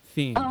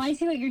themes. Oh, I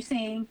see what you're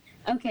saying.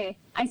 Okay,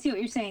 I see what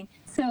you're saying.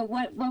 So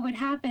what would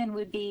happen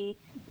would be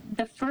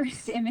the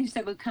first image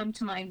that would come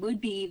to mind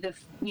would be the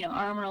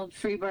Arnold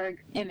Freeberg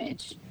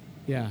image.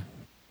 Yeah.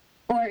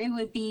 Or it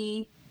would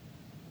be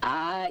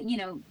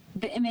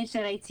the image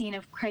that I'd seen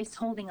of Christ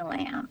holding a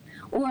lamb.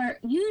 Or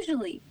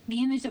usually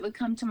the image that would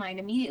come to mind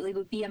immediately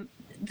would be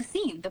the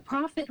scene, the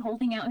prophet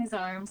holding out his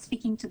arms,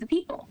 speaking to the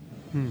people.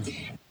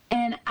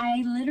 And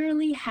I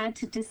literally had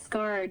to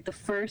discard the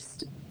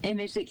first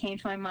image that came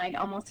to my mind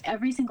almost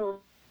every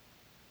single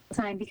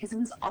time because it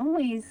was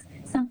always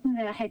something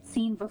that I had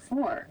seen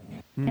before.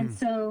 And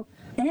so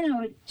then I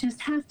would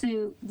just have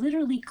to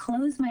literally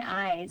close my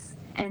eyes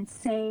and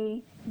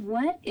say,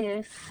 what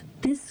if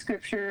this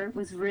scripture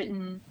was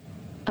written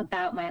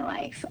about my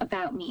life,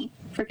 about me?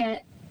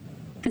 Forget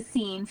the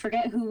scene,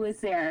 forget who was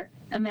there.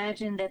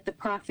 Imagine that the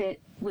prophet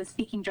was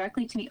speaking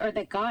directly to me, or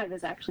that God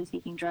was actually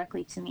speaking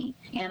directly to me.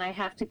 And I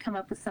have to come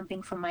up with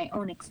something from my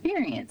own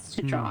experience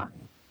to draw.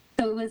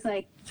 So it was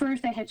like,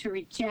 first I had to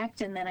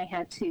reject, and then I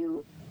had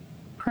to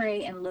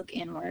pray and look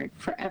inward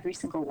for every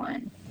single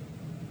one.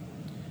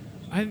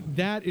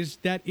 That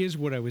is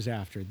what I was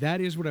after.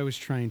 That is what I was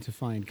trying to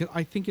find. 'Cause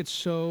I think it's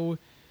so...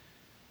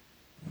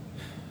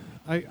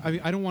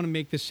 I don't want to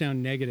make this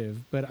sound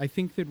negative, but I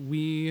think that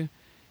we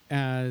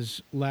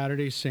as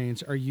Latter-day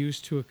Saints are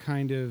used to a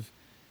kind of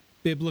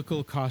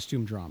biblical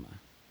costume drama,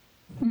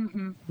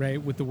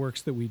 right, with the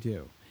works that we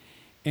do.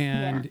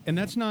 And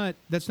that's not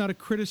a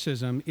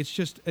criticism. It's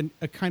just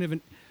a kind of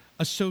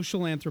a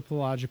social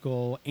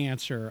anthropological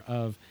answer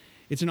of,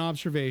 it's an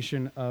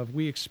observation of,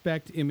 we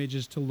expect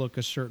images to look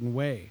a certain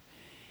way.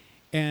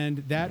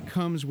 And that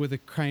comes with a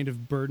kind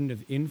of burden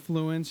of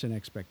influence and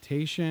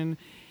expectation.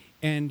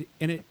 And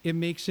it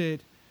makes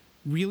it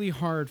really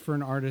hard for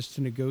an artist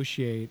to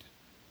negotiate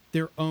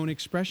their own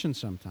expression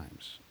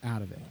sometimes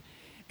out of it.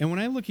 And when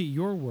I look at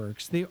your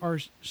works, they are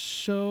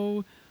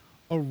so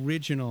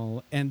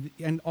original and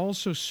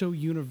also so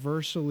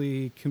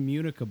universally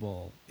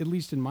communicable, at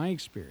least in my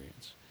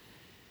experience,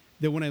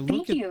 that when I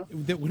look thank you.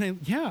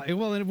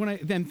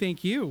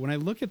 When I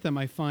look at them,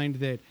 I find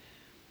that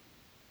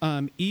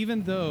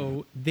even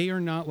though they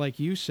are not, like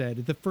you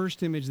said, the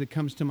first image that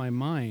comes to my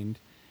mind,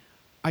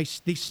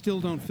 they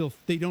still don't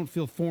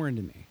feel foreign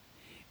to me,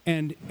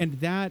 and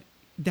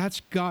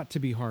that's got to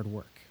be hard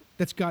work.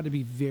 That's got to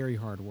be very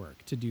hard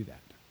work to do that.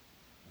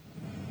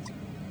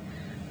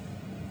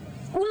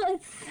 Well,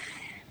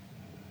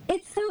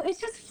 it's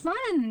just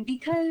fun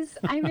because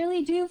I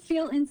really do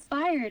feel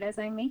inspired as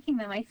I'm making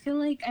them. I feel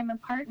like I'm a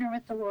partner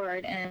with the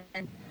Lord, and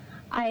if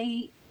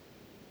I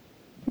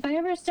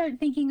ever start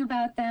thinking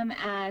about them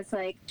as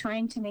like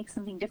trying to make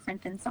something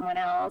different than someone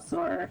else,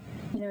 or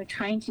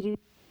trying to do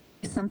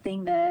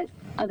something that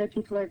other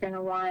people are going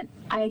to want,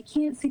 I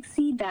can't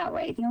succeed that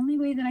way. The only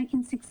way that I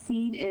can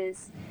succeed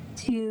is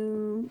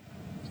to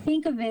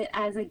think of it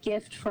as a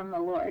gift from the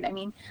Lord. I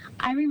mean,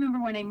 I remember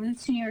when I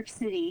moved to New York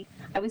City,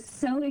 I was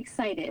so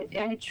excited.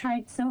 I had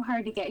tried so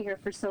hard to get here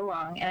for so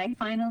long, and I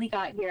finally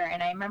got here,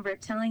 and I remember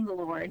telling the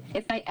Lord,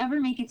 if I ever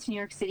make it to New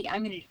York City,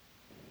 I'm going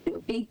to do a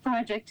big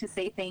project to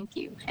say thank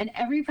you. And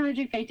every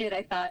project I did,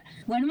 I thought,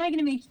 when am I going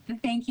to make the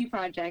thank you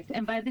project?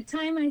 And by the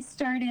time I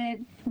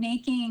started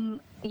making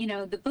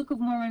the Book of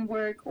Mormon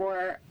work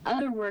or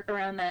other work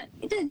around that,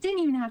 it didn't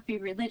even have to be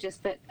religious,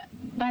 but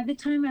by the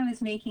time I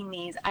was making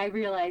these, I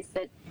realized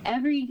that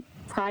every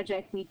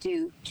project we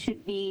do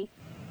should be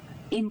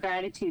in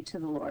gratitude to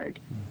the Lord.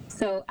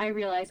 So I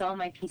realized all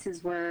my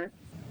pieces were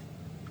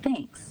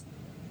thanks.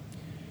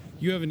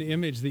 You have an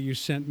image that you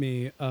sent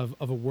me of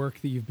a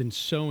work that you've been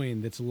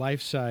sewing that's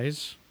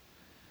life-size,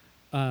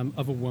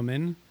 of a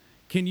woman.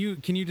 Can you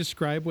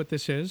describe what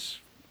this is?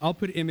 I'll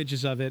put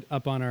images of it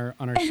up on our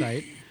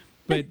site.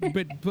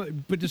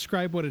 But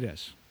describe what it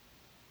is.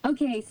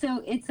 Okay,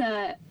 so it's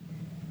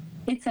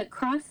a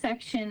cross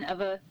section of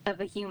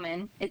a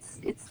human.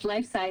 It's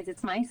life size.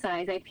 It's my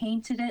size. I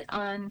painted it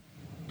on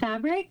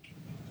fabric,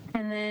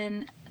 and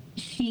then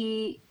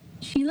she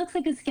looks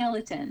like a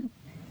skeleton.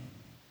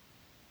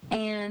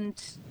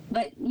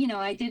 But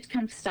I did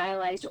kind of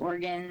stylized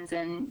organs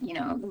and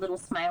a little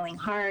smiling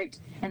heart,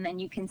 and then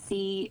you can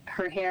see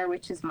her hair,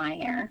 which is my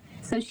hair.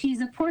 So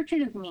she's a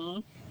portrait of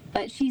me,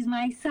 but she's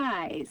my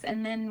size.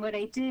 And then what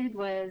I did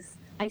was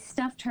I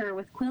stuffed her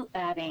with quilt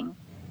batting.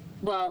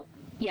 Well,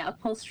 yeah,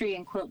 upholstery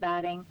and quilt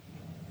batting.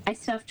 I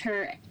stuffed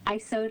her, I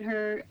sewed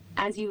her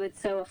as you would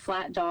sew a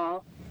flat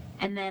doll,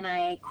 and then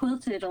I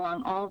quilted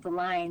along all the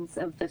lines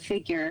of the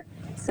figure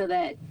so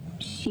that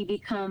she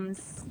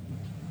becomes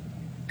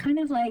kind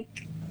of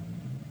like,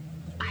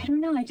 I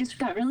don't know, I just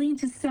got really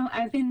into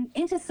I've been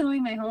into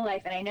sewing my whole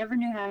life, and I never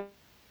knew how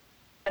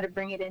to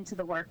bring it into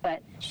the work,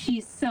 but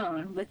she's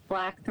sewn with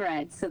black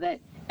thread so that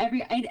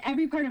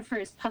every part of her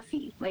is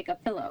puffy, like a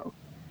pillow.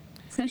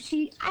 So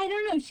I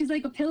don't know, she's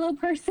like a pillow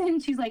person.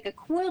 She's like a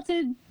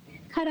quilted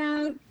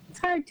cutout. It's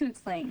hard to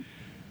explain.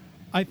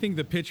 I think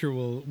the picture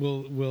will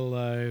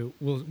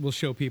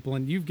show people,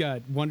 and you've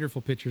got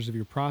wonderful pictures of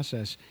your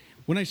process.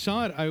 When I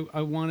saw it,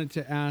 I wanted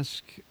to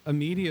ask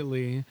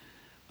immediately,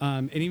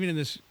 and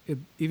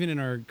even in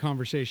our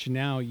conversation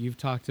now, you've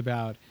talked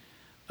about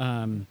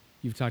film,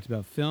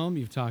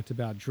 you've talked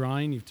about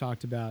drawing, you've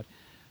talked about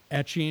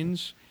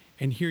etchings,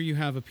 and here you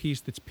have a piece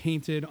that's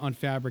painted on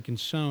fabric and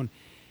sewn.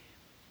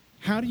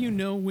 How do you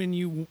know when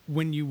you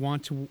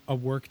want a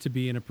work to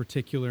be in a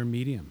particular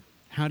medium?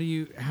 How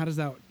does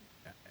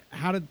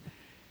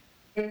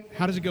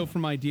it go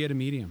from idea to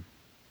medium?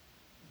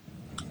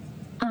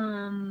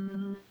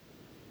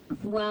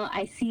 Well,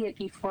 I see it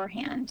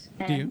beforehand,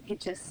 and it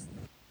just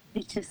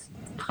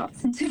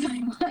pops into my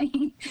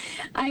mind.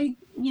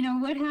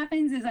 What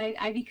happens is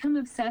I become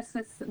obsessed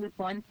with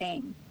one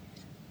thing.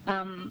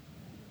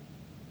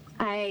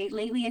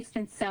 Lately it's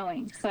been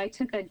sewing, so I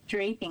took a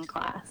draping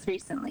class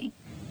recently,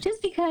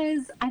 just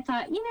because I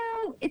thought,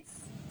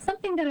 it's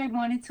something that I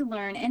wanted to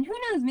learn, and who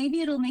knows,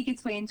 maybe it'll make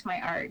its way into my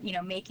art,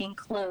 making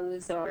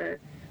clothes or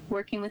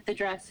working with the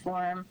dress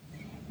form.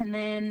 And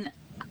then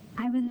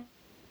I was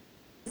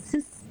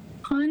just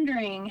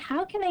pondering,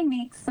 how can I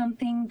make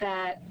something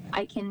that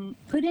I can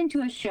put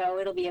into a show?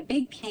 It'll be a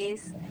big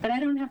piece, but I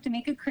don't have to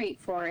make a crate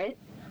for it.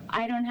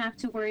 I don't have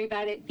to worry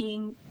about it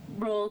being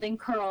rolled and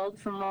curled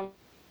from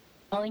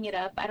rolling it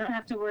up. I don't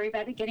have to worry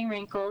about it getting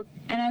wrinkled.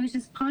 And I was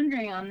just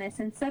pondering on this,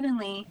 and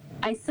suddenly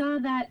I saw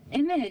that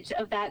image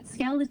of that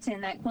skeleton,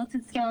 that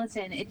quilted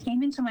skeleton. It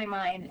came into my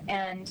mind,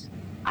 and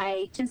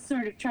I just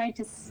sort of tried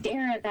to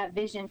stare at that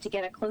vision to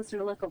get a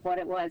closer look of what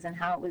it was and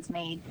how it was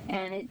made.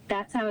 And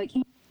that's how it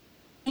came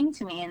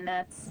to me, and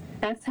that's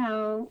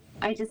how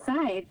I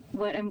decide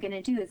what I'm going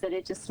to do, is that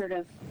it just sort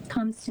of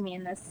comes to me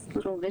in this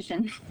little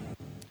vision.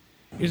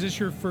 Is this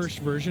your first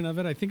version of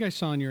it? I think I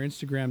saw on your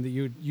Instagram that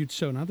you'd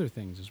sewn other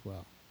things as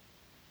well.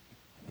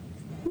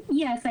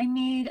 Yes, I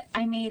made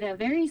a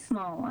very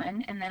small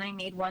one, and then I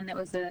made one that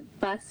was a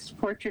bust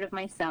portrait of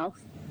myself.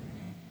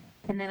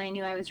 And then I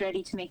knew I was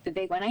ready to make the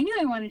big one. I knew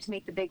I wanted to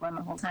make the big one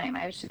the whole time.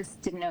 I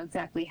just didn't know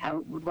exactly how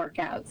it would work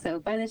out. So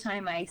by the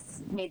time I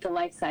made the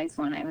life-size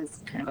one, I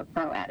was kind of a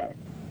pro at it.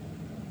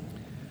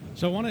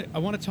 So I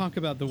want to talk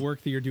about the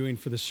work that you're doing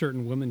for the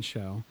Certain Women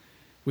show,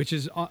 which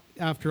is,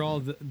 after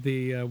all,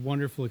 the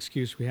wonderful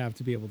excuse we have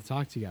to be able to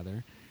talk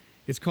together.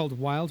 It's called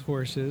Wild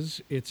Horses.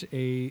 It's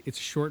a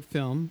short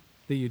film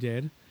that you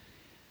did.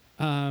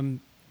 Can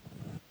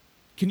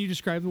you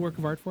describe the work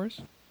of art for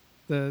us?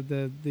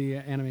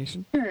 The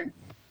animation? Sure.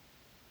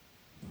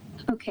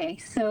 Okay,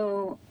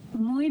 so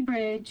Moy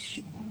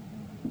Bridge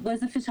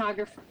was a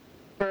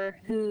photographer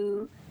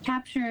who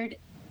captured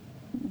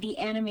the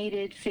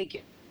animated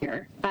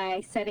figure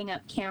by setting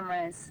up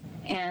cameras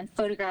and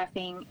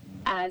photographing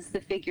as the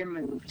figure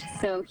moved.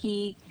 So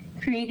he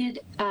created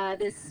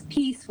this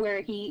piece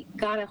where he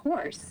got a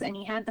horse, and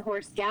he had the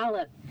horse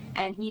gallop,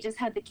 and he just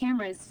had the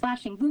cameras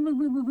flashing boom, boom,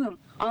 boom, boom, boom,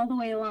 all the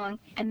way along.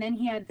 And then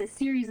he had this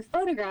series of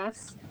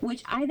photographs,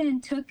 which I then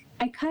took.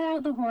 I cut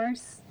out the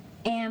horse,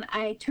 and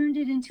I turned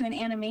it into an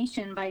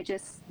animation by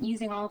just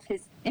using all of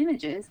his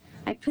images.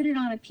 I put it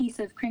on a piece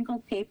of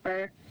crinkled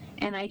paper,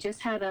 and I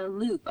just had a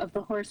loop of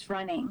the horse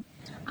running.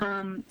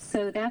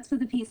 So that's what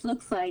the piece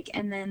looks like.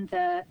 And then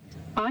the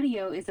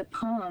audio is a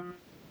poem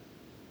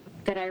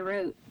that I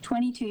wrote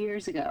 22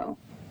 years ago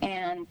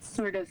and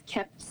sort of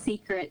kept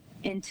secret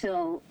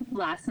until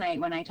last night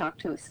when I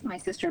talked to my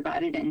sister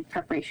about it in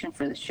preparation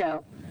for the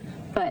show.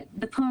 But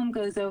the poem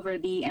goes over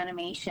the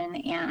animation,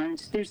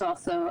 and there's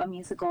also a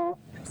musical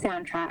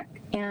soundtrack.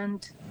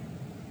 And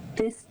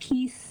this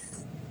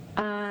piece,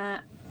 I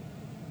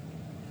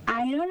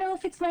don't know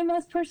if it's my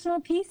most personal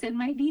piece. It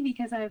might be,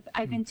 because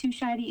I've been too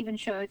shy to even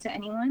show it to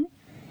anyone,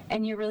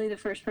 and you're really the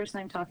first person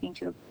I'm talking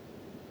to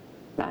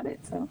about it.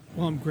 So,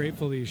 well, I'm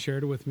grateful that you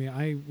shared it with me.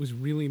 I was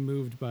really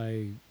moved by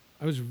it.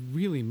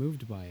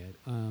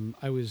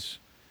 I was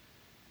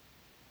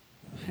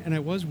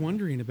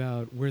wondering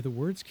about where the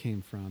words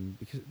came from,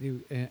 because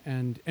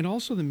and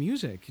also the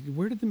music.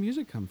 Where did the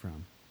music come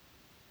from?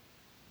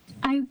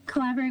 I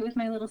collaborate with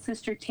my little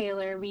sister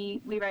Taylor. We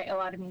write a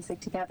lot of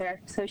music together.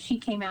 So she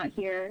came out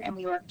here and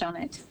we worked on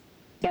it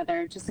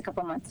together just a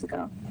couple months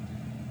ago.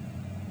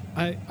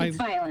 It's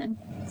violin.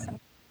 So.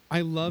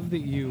 I love that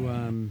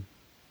you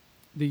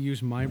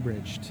use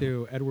Muybridge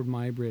too, Edward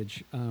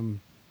Muybridge.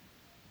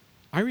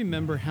 I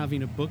remember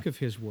having a book of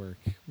his work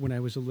when I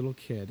was a little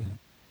kid.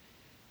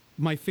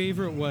 My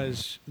favorite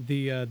was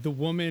the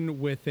woman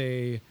with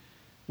a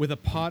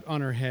pot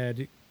on her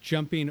head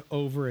jumping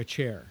over a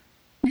chair.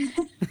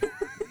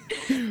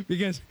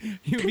 Because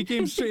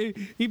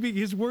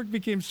his work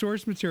became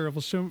source material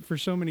for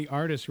so many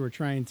artists who were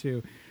trying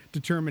to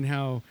determine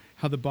how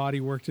the body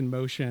worked in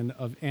motion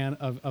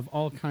of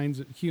all kinds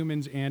of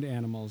humans and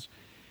animals.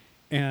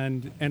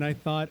 And I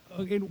thought,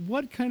 okay,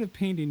 what kind of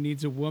painting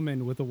needs a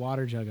woman with a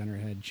water jug on her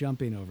head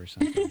jumping over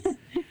something?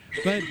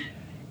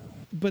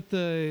 but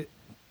the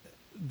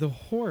the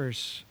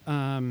horse,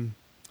 and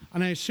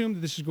I assume that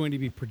this is going to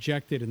be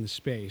projected in the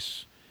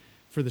space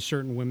for the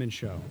Certain Women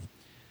show.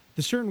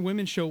 The Certain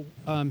Women show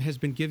has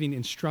been giving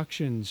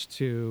instructions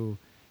to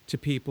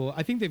people.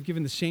 I think they've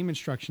given the same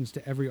instructions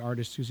to every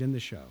artist who's in the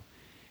show,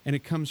 and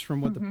it comes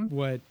from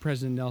what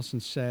President Nelson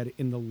said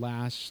in the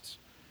last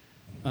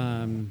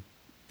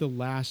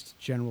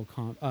general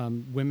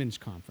women's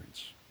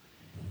conference.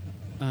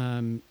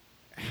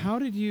 How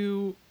did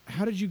you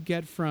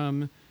get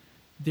from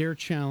their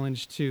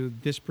challenge to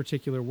this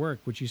particular work,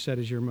 which you said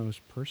is your most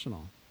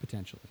personal,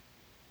 potentially?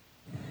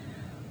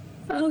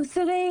 Oh,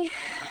 so the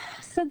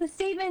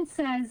statement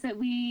says that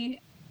the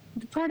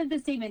part of the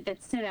statement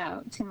that stood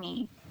out to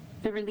me,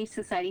 the Relief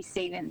Society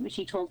statement, which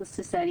he told us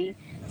to study,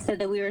 said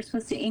that we were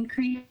supposed to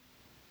increase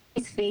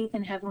faith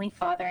in Heavenly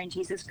Father and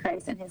Jesus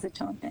Christ and His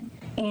atonement.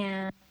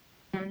 And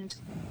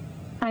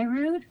I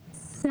wrote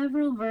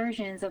several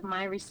versions of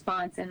my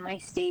response and my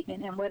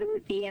statement and what it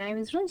would be, and I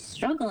was really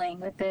struggling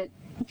with it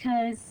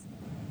because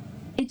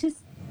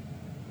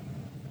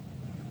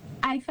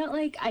I felt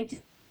like I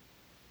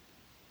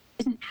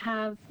didn't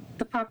have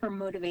the proper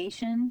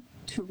motivation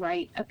to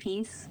write a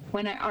piece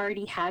when I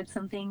already had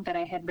something that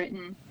I had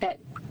written that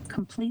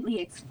completely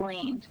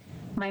explained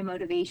my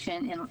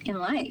motivation in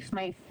life,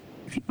 my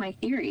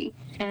theory.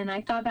 And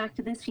I thought back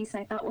to this piece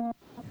and I thought, well,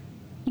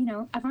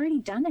 I've already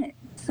done it.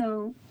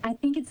 So I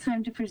think it's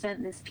time to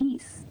present this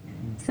piece.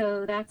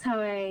 So that's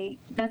how I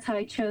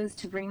chose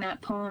to bring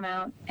that poem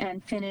out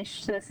and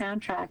finish the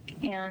soundtrack.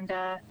 And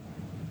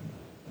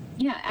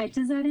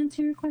does that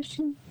answer your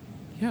question?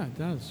 Yeah, it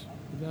does.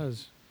 It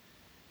does.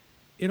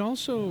 It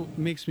also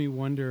makes me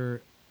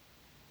wonder.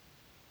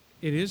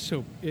 It is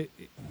so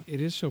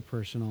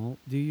personal.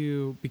 Do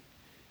you,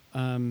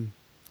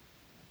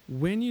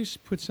 when you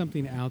put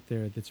something out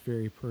there that's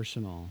very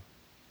personal,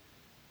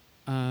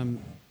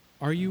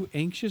 are you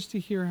anxious to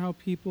hear how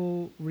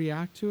people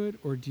react to it,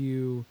 or do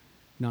you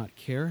not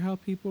care how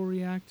people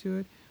react to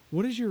it?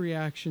 What is your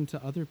reaction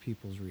to other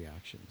people's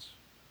reactions?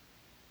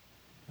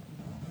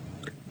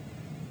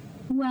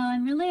 Well,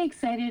 I'm really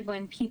excited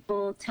when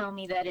people tell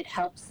me that it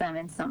helps them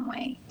in some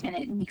way and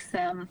it makes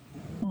them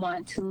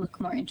want to look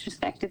more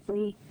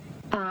introspectively.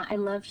 I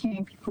love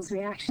hearing people's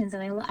reactions,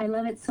 and I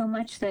love it so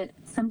much that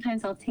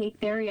sometimes I'll take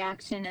their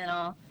reaction and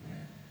I'll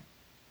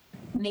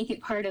make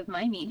it part of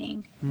my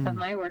meaning of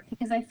my work,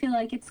 because I feel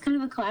like it's kind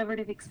of a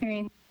collaborative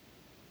experience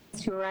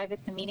to arrive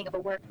at the meaning of a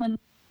work when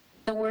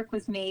the work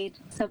was made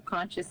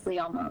subconsciously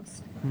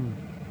almost.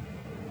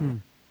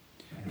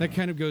 That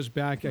kind of goes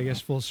back, I guess,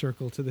 full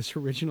circle to this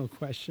original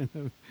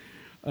question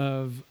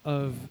of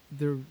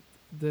the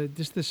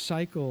just the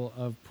cycle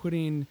of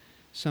putting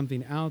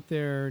something out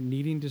there,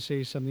 needing to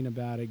say something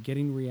about it,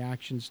 getting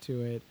reactions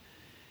to it.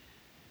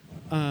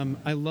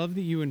 I love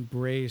that you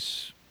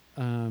embrace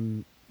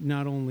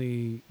not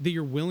only that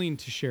you're willing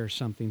to share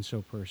something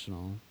so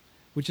personal,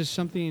 which is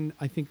something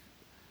I think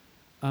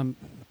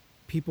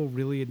people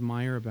really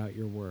admire about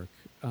your work.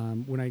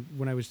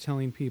 When I was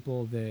telling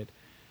people that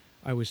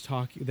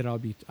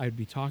I'd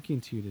be talking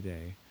to you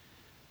today,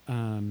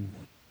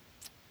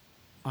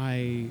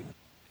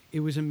 it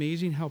was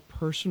amazing how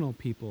personal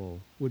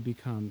people would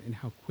become and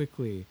how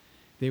quickly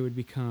they would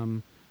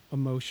become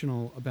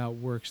emotional about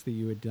works that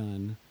you had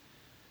done.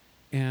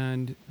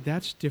 And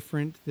that's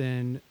different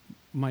than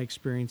my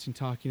experience in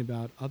talking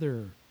about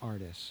other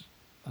artists.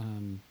 I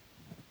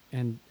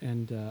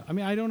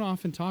mean, I don't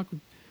often talk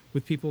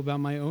with people about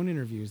my own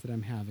interviews that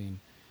I'm having,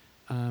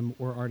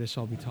 or artists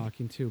I'll be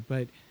talking to,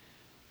 but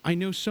I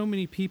know so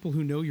many people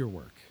who know your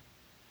work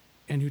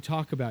and who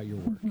talk about your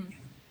work.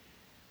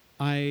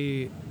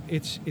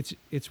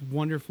 It's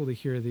wonderful to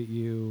hear that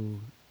you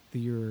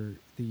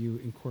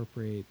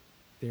incorporate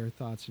their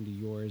thoughts into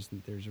yours,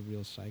 and there's a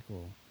real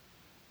cycle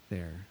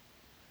there.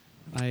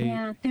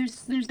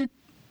 There's a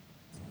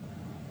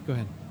Go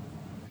ahead.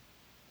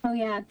 Oh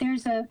yeah,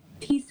 there's a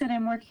piece that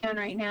I'm working on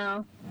right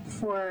now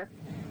for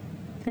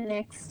the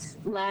next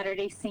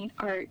Latter-day Saint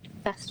Art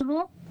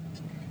Festival.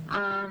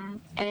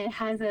 And it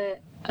has a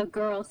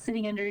girl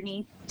sitting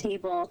underneath a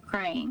table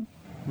crying.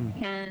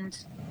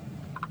 And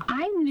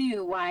I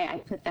knew why I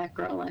put that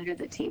girl under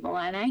the table,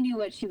 and I knew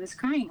what she was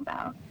crying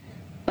about.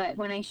 But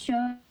when I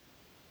showed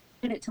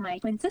it to my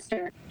twin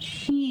sister,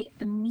 she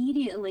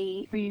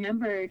immediately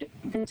remembered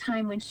the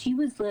time when she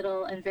was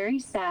little and very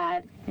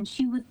sad, and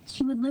she would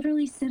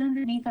literally sit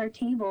underneath our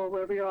table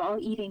where we were all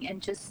eating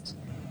and just,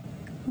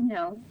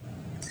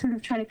 sort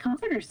of try to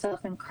comfort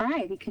herself and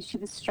cry because she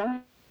was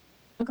struggling.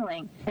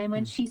 And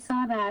when she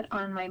saw that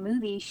on my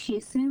movie, she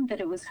assumed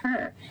that it was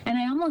her. And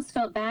I almost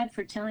felt bad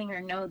for telling her,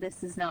 no,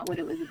 this is not what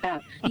it was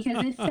about.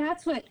 Because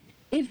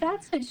if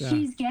that's what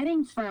she's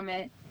getting from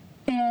it,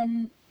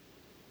 then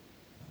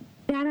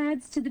that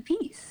adds to the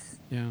piece.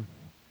 Yeah.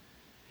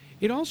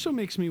 It also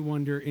makes me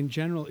wonder in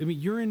general, I mean,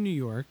 you're in New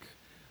York.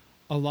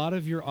 A lot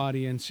of your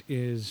audience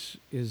is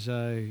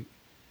our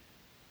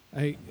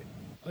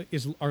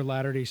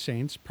Latter-day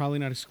Saints, probably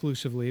not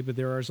exclusively, but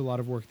there is a lot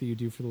of work that you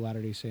do for the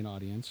Latter-day Saint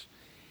audience.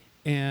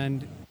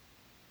 And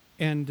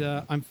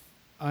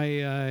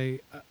I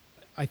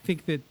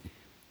think that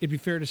it'd be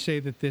fair to say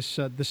that this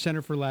the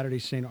Center for Latter-day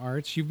Saint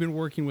Arts, you've been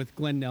working with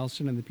Glenn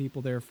Nelson and the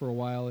people there for a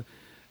while,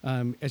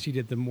 as he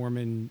did the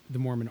Mormon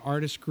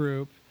Artist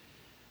Group.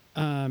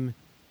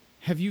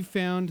 Have you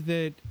found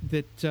that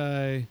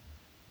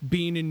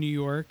being in New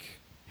York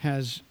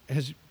has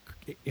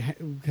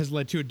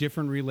led to a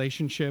different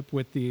relationship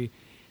with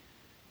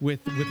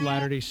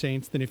Latter-day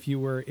Saints than if you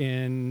were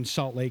in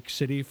Salt Lake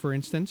City, for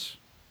instance?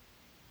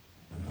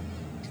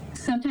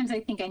 Sometimes I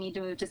think I need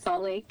to move to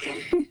Salt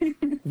Lake.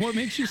 What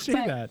makes you say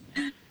that?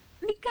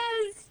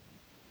 Because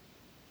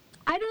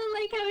I don't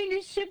like having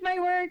to ship my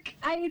work.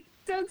 It's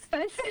so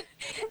expensive.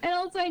 And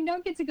also I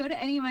don't get to go to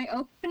any of my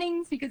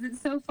openings because it's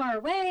so far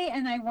away,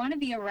 and I want to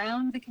be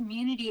around the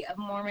community of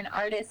Mormon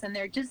artists, and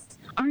there just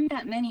aren't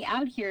that many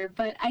out here.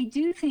 But I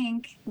do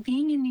think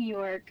being in New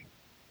York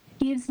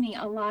gives me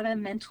a lot of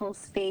mental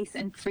space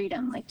and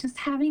freedom. Like just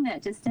having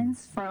that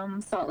distance from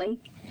Salt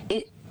Lake,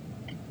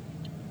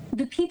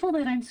 the people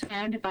that I'm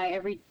surrounded by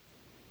every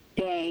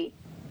day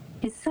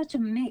is such a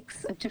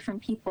mix of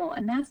different people,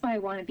 and that's why I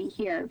want to be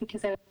here,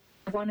 because I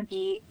want to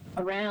be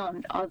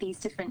around all these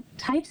different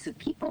types of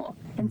people.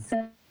 And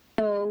so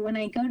when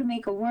I go to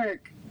make a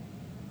work,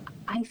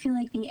 I feel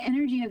like the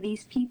energy of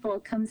these people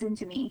comes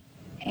into me,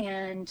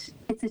 and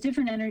it's a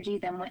different energy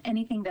than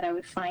anything that I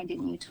would find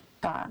in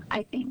Utah,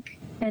 I think.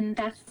 And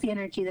that's the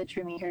energy that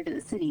drew me here to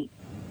the city.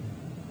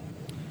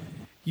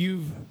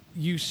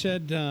 You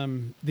said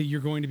that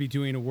you're going to be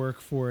doing a work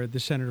for the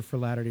Center for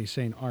Latter-day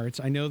Saint Arts.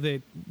 I know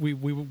that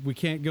we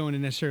can't go into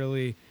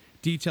necessarily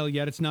detail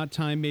yet. It's not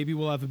time. Maybe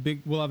we'll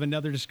have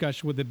another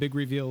discussion with a big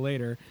reveal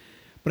later.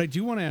 But I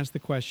do want to ask the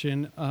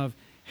question of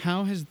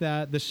how has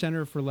the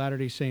Center for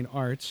Latter-day Saint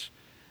Arts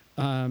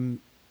how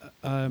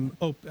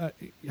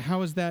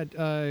has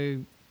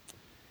that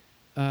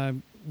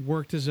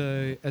worked as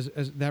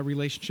that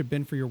relationship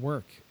been for your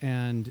work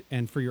and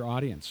for your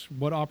audience?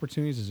 What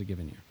opportunities has it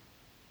given you?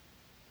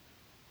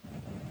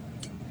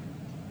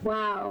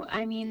 Wow.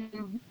 I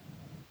mean,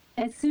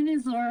 as soon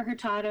as Laura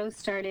Hurtado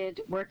started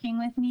working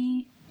with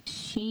me,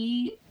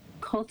 she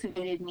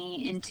cultivated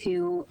me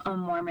into a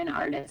Mormon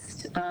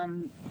artist.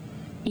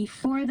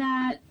 Before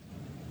that,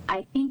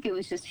 I think it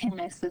was just hit and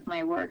miss with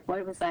my work.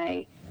 What was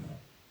I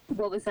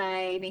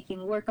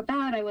making work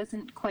about? I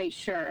wasn't quite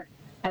sure.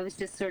 I was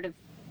just sort of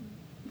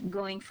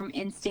going from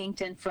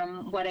instinct and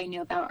from what I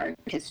knew about art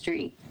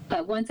history.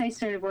 But once I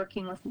started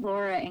working with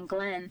Laura and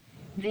Glenn,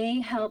 they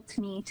helped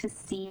me to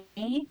see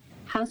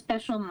how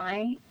special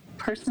my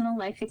personal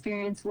life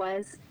experience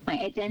was. My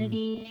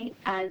identity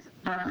as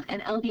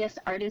an LDS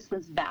artist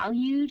was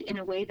valued in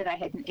a way that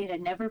it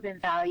had never been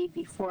valued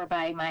before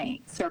by my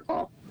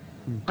circle.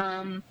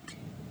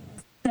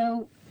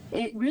 So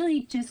it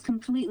really just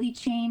completely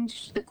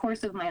changed the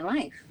course of my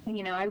life.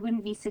 You know, I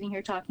wouldn't be sitting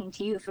here talking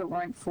to you if it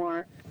weren't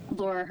for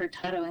Laura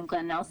Hurtado and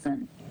Glenn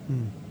Nelson.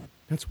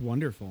 That's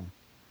wonderful.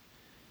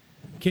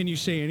 Can you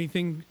say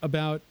anything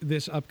about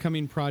this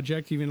upcoming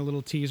project, even a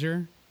little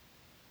teaser?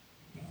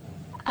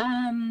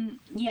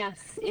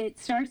 Yes, it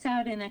starts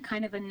out in a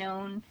kind of a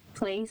known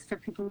place for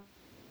people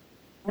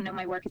who know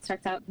my work. It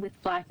starts out with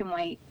black and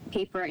white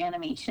paper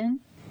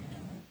animation.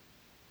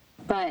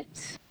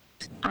 But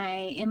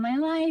in my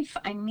life,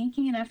 I'm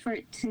making an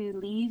effort to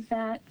leave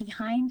that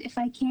behind if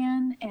I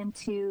can, and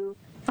to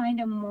find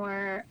a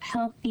more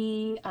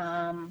healthy,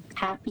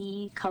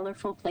 happy,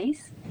 colorful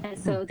place. And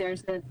so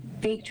there's a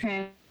big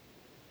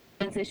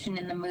transition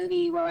in the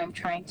movie where I'm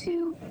trying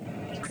to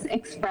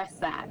express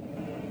that.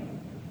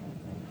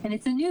 And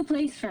it's a new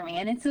place for me,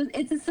 and it's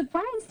a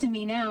surprise to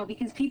me now,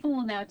 because people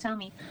will now tell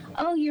me,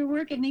 "Oh, your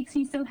work, it makes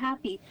me so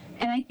happy."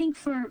 And I think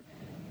for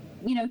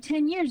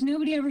 10 years,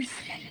 nobody ever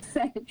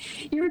said,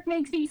 "Your work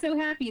makes me so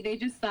happy." They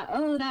just thought,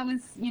 "Oh, that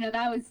was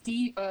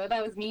deep, oh,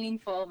 that was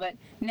meaningful." But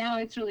now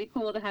it's really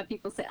cool to have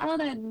people say, "Oh,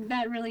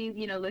 that really,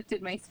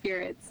 lifted my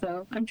spirits."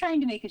 So I'm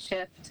trying to make a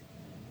shift.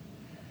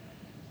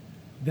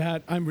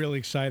 That I'm really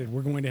excited.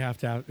 We're going to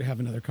have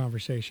another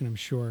conversation, I'm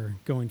sure,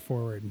 going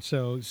forward. And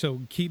so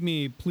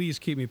please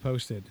keep me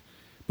posted.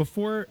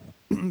 Before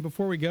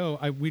we go,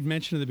 we'd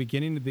mentioned at the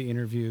beginning of the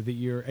interview that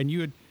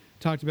you had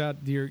talked about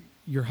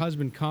your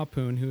husband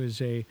Poon, who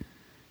is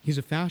he's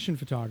a fashion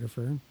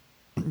photographer,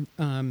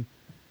 that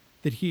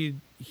he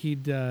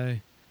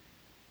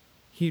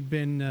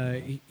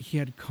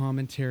had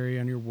commentary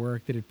on your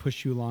work that had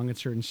pushed you along at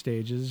certain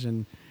stages,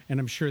 and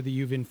I'm sure that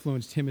you've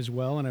influenced him as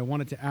well. And I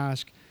wanted to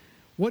ask,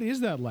 what is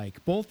that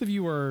like? Both of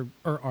you are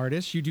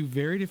artists. You do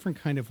very different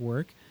kind of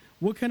work.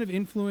 What kind of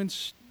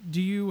influence do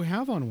you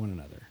have on one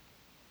another?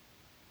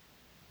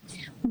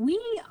 We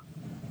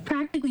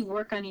practically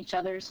work on each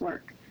other's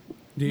work.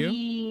 Do you?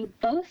 We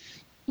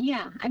both,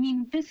 yeah. I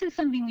mean, this is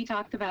something we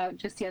talked about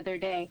just the other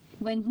day.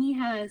 When he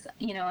has,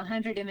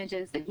 100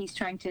 images that he's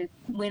trying to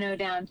winnow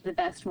down to the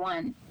best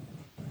one,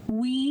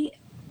 we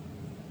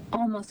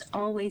almost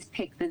always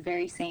pick the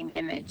very same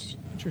image.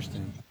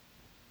 Interesting.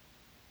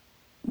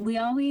 We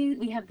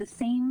have the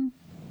same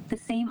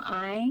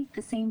eye,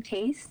 the same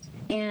taste,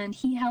 and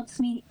he's helped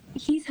me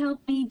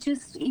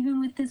just even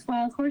with this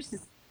wild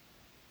horses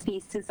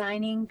he's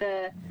designing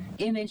the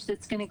image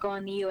that's going to go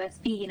on the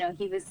USB,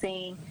 he was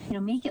saying,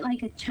 make it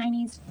like a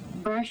Chinese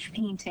brush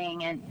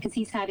painting, and because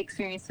he's had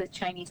experience with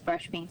Chinese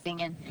brush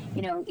painting, and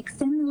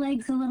extend the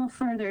legs a little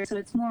further so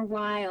it's more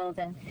wild.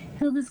 And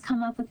he'll just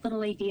come up with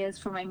little ideas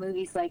for my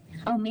movies, like,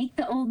 oh, make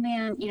the old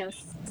man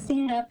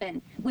stand up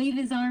and wave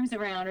his arms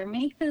around, or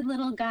make the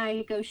little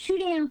guy go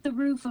shooting out the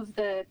roof of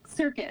the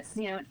circus.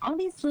 And all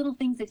these little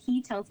things that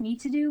he tells me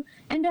to do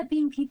end up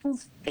being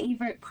people's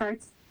favorite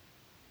parts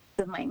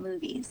of my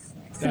movies.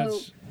 So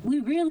we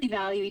really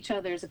value each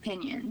other's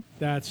opinion.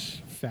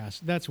 That's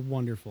fast. That's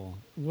wonderful.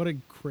 What a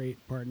great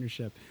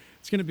partnership.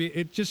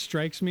 It just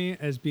strikes me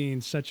as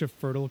being such a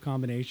fertile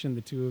combination,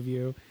 the two of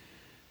you,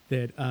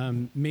 that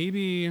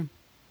maybe,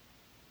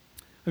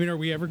 are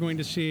we ever going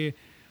to see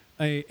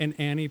an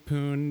Annie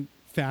Poon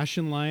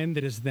fashion line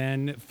that is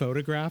then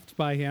photographed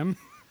by him?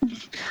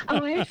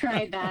 Oh, I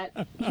tried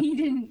that. He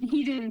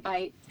didn't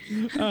bite.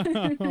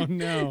 Oh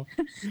no.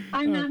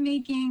 I'm not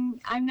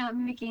making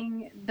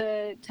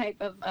the type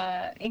of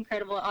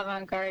incredible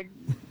avant-garde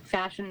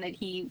fashion that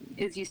he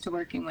is used to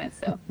working with,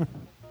 so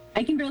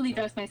I can barely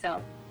dress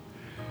myself.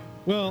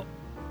 Well,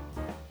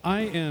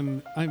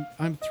 I'm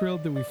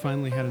thrilled that we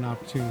finally had an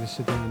opportunity to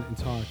sit down and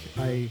talk.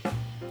 I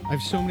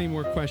have so many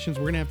more questions.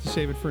 We're going to have to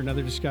save it for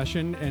another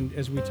discussion. And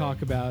as we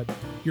talk about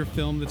your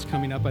film that's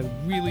coming up, I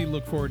really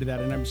look forward to that.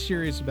 And I'm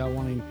serious about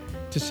wanting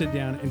to sit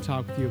down and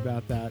talk with you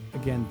about that.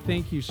 Again,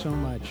 thank you so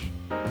much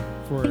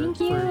for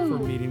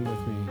meeting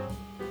with me.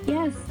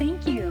 Yes,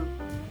 thank you.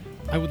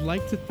 I would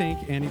like to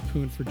thank Annie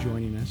Poon for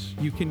joining us.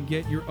 You can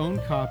get your own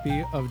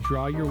copy of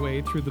Draw Your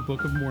Way Through the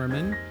Book of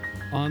Mormon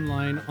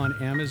online on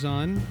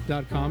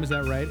Amazon.com. Is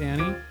that right,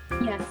 Annie?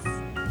 Yes.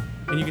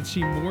 And you can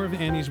see more of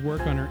Annie's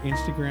work on her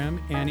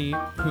Instagram, Annie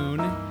Poon.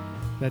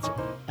 That's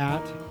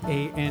at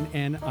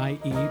ANNIEPOON.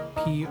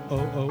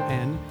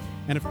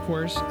 And of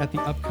course, at the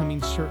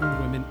upcoming Certain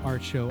Women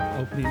Art Show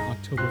opening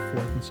October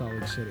 4th in Salt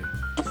Lake City.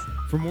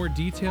 For more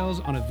details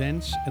on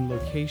events and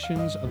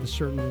locations of the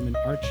Certain Women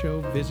Art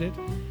Show, visit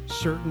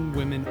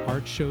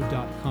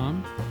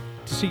certainwomenartshow.com.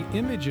 To see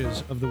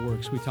images of the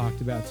works we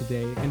talked about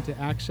today and to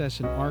access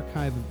an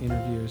archive of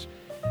interviews,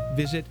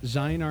 visit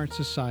Zion Art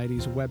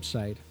Society's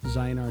website,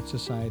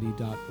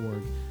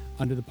 zionartsociety.org,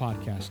 under the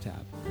podcast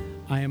tab.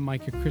 I am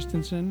Micah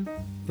Christensen.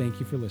 Thank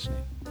you for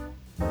listening.